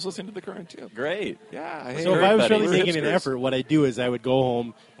 I was listening to the Current too. Great. Yeah. So if I was really We're making an hipsters. effort, what I'd do is I would go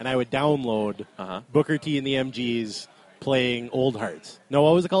home and I would download Booker T and the MGs playing Old Hearts. No,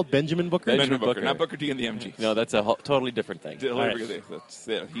 what was it called? Benjamin Booker? Benjamin Booker, Booker. not Booker T and the MG. No, that's a totally different thing.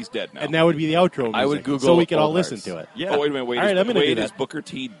 He's dead now. And that would be the outro music. I would Google so we could all Old listen Hearts. to it. Yeah. Oh, wait a minute. Wait, All right, I'm gonna do wait, that. is Booker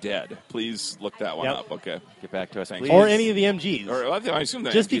T dead? Please look that one Yep. up. Okay. Get back to us, Thank please. you. Or any of the MGs. Or I assume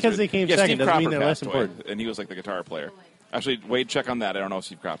that Just MGs because would- they came yeah, second Steve doesn't mean Cropper they're less passed away, important. and he was like the guitar player. Actually, Wade, check on that. I don't know if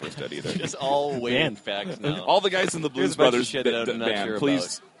Steve Cropper is dead either. Just all Man. weird facts now. All the guys in the Here's Blues a bunch of Brothers shit that I'm not band, sure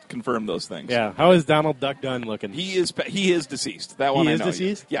please confirm those things. Yeah. How is Donald Duck Dunn looking? He is deceased. That one He I is know.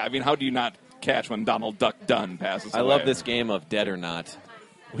 deceased? Yeah, I mean, how do you not catch when Donald Duck Dunn passes I away? love this game of Dead or Not.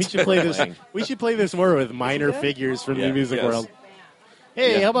 We should play this. Playing. We should play this more with minor figures from Yeah. the music Yes. world.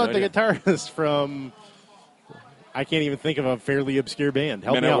 Hey, Yeah, how about no the idea. guitarist from? I can't even think of a fairly obscure band.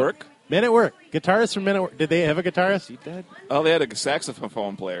 Help Men me at out. Work? Men at Work. Guitarist from Men at Work. Did they have a guitarist? He dead? Oh, they had a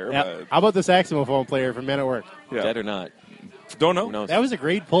saxophone player. Yeah. How about the saxophone player from Men at Work? But, yeah. Dead or Not? Don't know. Who knows? That was a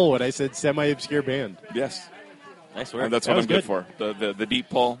great pull when I said semi-obscure band. Yes. Nice work. And that's what I'm good for. The deep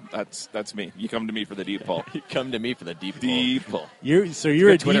pull, that's me. You come to me for the deep pull. You come to me for the deep pull. Deep pull. You're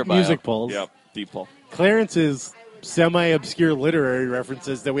a deep music pulls. Yep, deep pull. Clarence's semi-obscure literary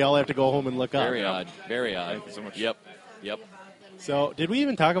references that we all have to go home and look up. Very odd. Very odd. Thank you so much. Yep. So, did we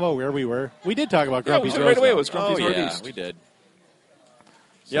even talk about where we were? We did talk about Grumpy's right away. It was Grumpy's Oh, yeah, Northeast. we did.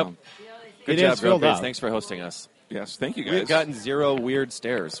 So, Yep. Good It job, is filled Grumpy's. up. Thanks for hosting us. Yes, thank you guys. We've gotten 0 weird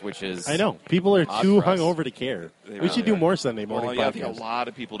stares, which is I know. People are odd too for us. hungover to care. They We really should do are. more Sunday morning Well, yeah, I think a podcasts. lot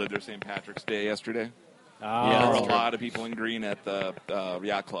of people did their St. Patrick's Day yesterday. Oh. Yeah, There were that's a true. lot of people in green at the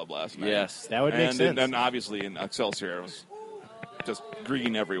yacht club last night. Yes. That would make and sense. And obviously in Excelsior, it was just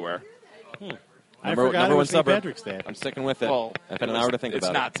green everywhere. I Number forgot it one was St. suburb. Patrick's Day. I'm sticking with it. Well, I've had an hour to think it's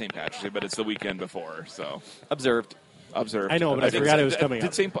about not St. Patrick's Day, but it's the weekend before, so it. Observed. observed. I know, but I think forgot it was coming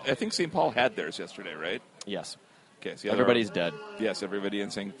up. I think St. Paul had theirs yesterday, right? Yes. Okay, so Everybody's dead. Yes, everybody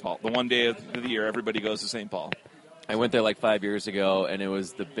in St. Paul. The one day of the year, everybody goes to St. Paul. I went there like 5 years ago, and it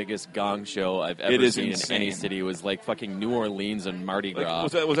was the biggest gong show I've ever It is seen insane. in any city. It was like fucking New Orleans and Mardi Gras.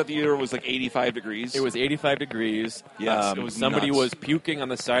 Was that the year it was like 85 degrees? It was 85 degrees. Yes, it was somebody nuts. was puking on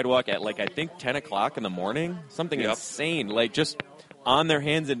the sidewalk at like I think 10 o'clock in the morning. Something Yep. insane. Like just on their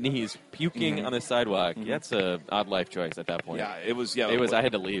hands and knees puking on the sidewalk. That's a odd life choice at that point. Yeah, it was. Yeah, It was. I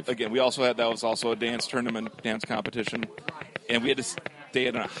had to leave. Again, that was also a dance tournament, dance competition, and we had to stay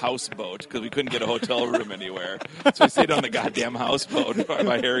in a houseboat because we couldn't get a hotel room anywhere. So we stayed on the goddamn houseboat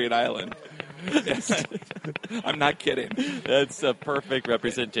by Harriet Island. I'm not kidding. That's a perfect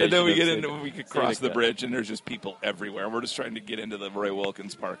representation. And then we of get St. in, we could cross the St. bridge, and there's just people everywhere. We're just trying to get into the Roy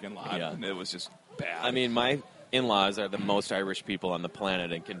Wilkins parking lot, Yeah. and it was just bad. I mean, my in-laws are the most Irish people on the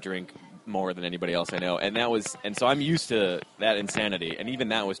planet and can drink more than anybody else I know. And so I'm used to that insanity. And even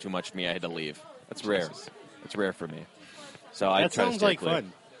that was too much for me. I had to leave. That's rare. It's rare for me. So I That try to sounds stay like clear.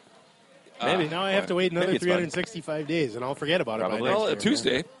 fun. Maybe. Now I have to wait another Maybe it's fun. 365 days, and I'll forget about it. Probably. By well, next year.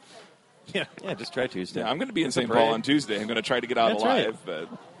 Tuesday. Yeah. Yeah, just try Tuesday. Yeah, I'm going to be in It's a St. Paul parade. on Tuesday. I'm going to try to get out That's alive, right.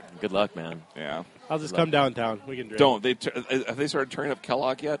 but Good luck, man. yeah. I'll just come downtown. We can drink. Don't have they started turning up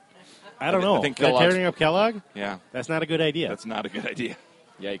Kellogg yet? I don't know. I think They're Kellogg's- tearing up Kellogg? Yeah, That's not a good idea. that's not a good idea.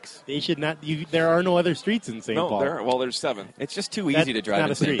 Yikes. They should not. There are no other streets in St. Paul. There's 7. It's just too That's easy to drive not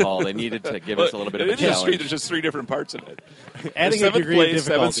in a St. street. Paul. They needed to give us a little bit of a It is a street. challenge. There's just 3 different parts of it. Adding There's a 7th degree place, of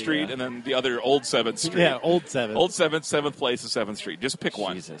difficulty. 7th Street, and then the other Old 7th Street. Yeah, Old 7. Old 7th, 7th place is 7th Street. Just pick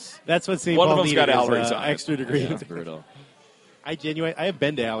one. Jesus. That's what St. One of Paul them's needed got is, Allery's on it. extra degree. That's brutal. I have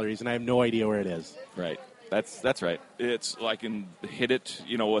been to Allery's, and I have no idea where it is. Right. That's right. It's I can hit it,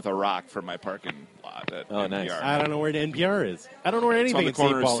 with a rock from my parking lot at Oh, NPR. nice. I don't know where the NPR is. I don't know where It's on anything the in St.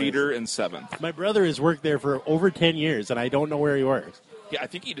 corner Paul of Cedar is. and 7th. My brother has worked there for over 10 years, and I don't know where he works. Yeah, I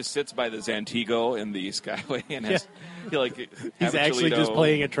think he just sits by the Zantigo in the Skyway and has He's actually just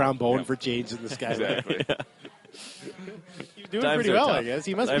playing a trombone Yeah. for change in the sky. Exactly. He's doing Times pretty are well, tough. I guess.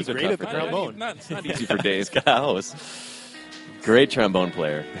 He must Times be are great tough at the for Dave. trombone. It's not easy for Dave. House. Great trombone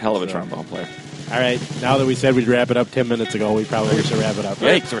player. Hell of a trombone player. All right, now that we said we'd wrap it up 10 minutes ago, we probably should wrap it up.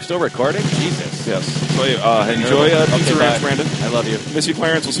 Yikes, we're still recording? Jesus. Yes. So enjoy Pizza Okay, Ranch, bye. Brandon. I love you. Miss you,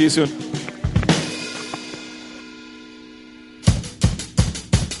 Clarence. We'll see you soon.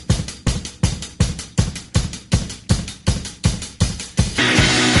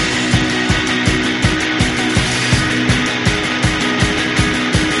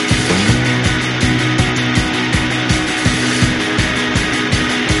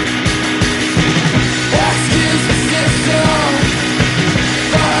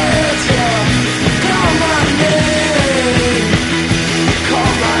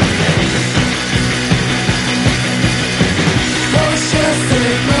 Call my name.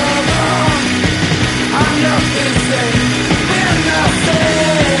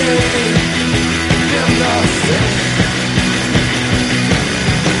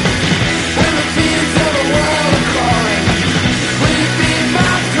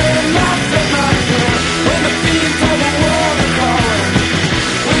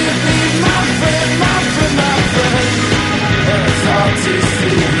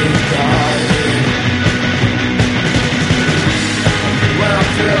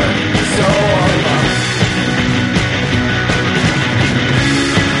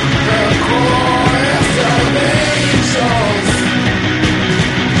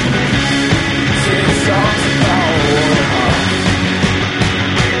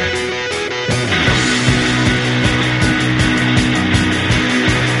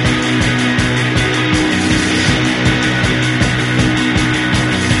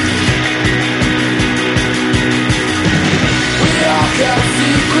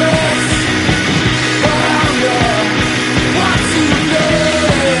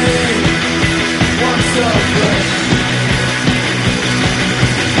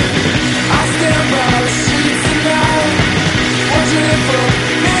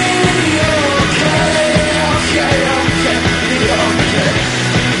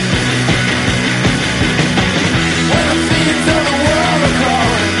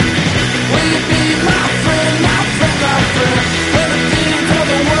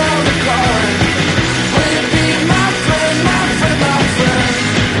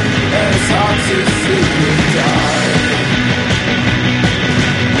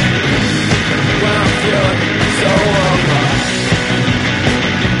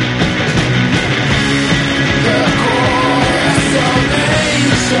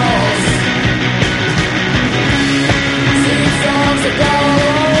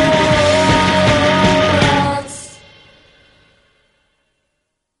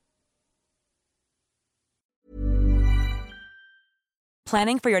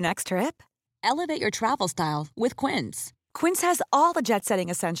 Planning for your next trip? Elevate your travel style with Quince. Quince has all the jet-setting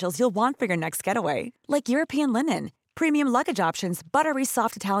essentials you'll want for your next getaway, like European linen, premium luggage options, buttery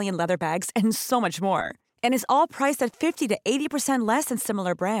soft Italian leather bags, and so much more. And is all priced at 50 to 80% less than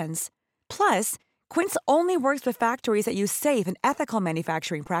similar brands. Plus, Quince only works with factories that use safe and ethical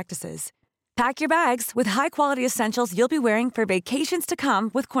manufacturing practices. Pack your bags with high-quality essentials you'll be wearing for vacations to come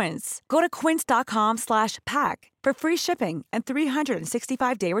with Quince. Go to quince.com/pack for free shipping and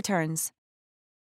 365-day returns.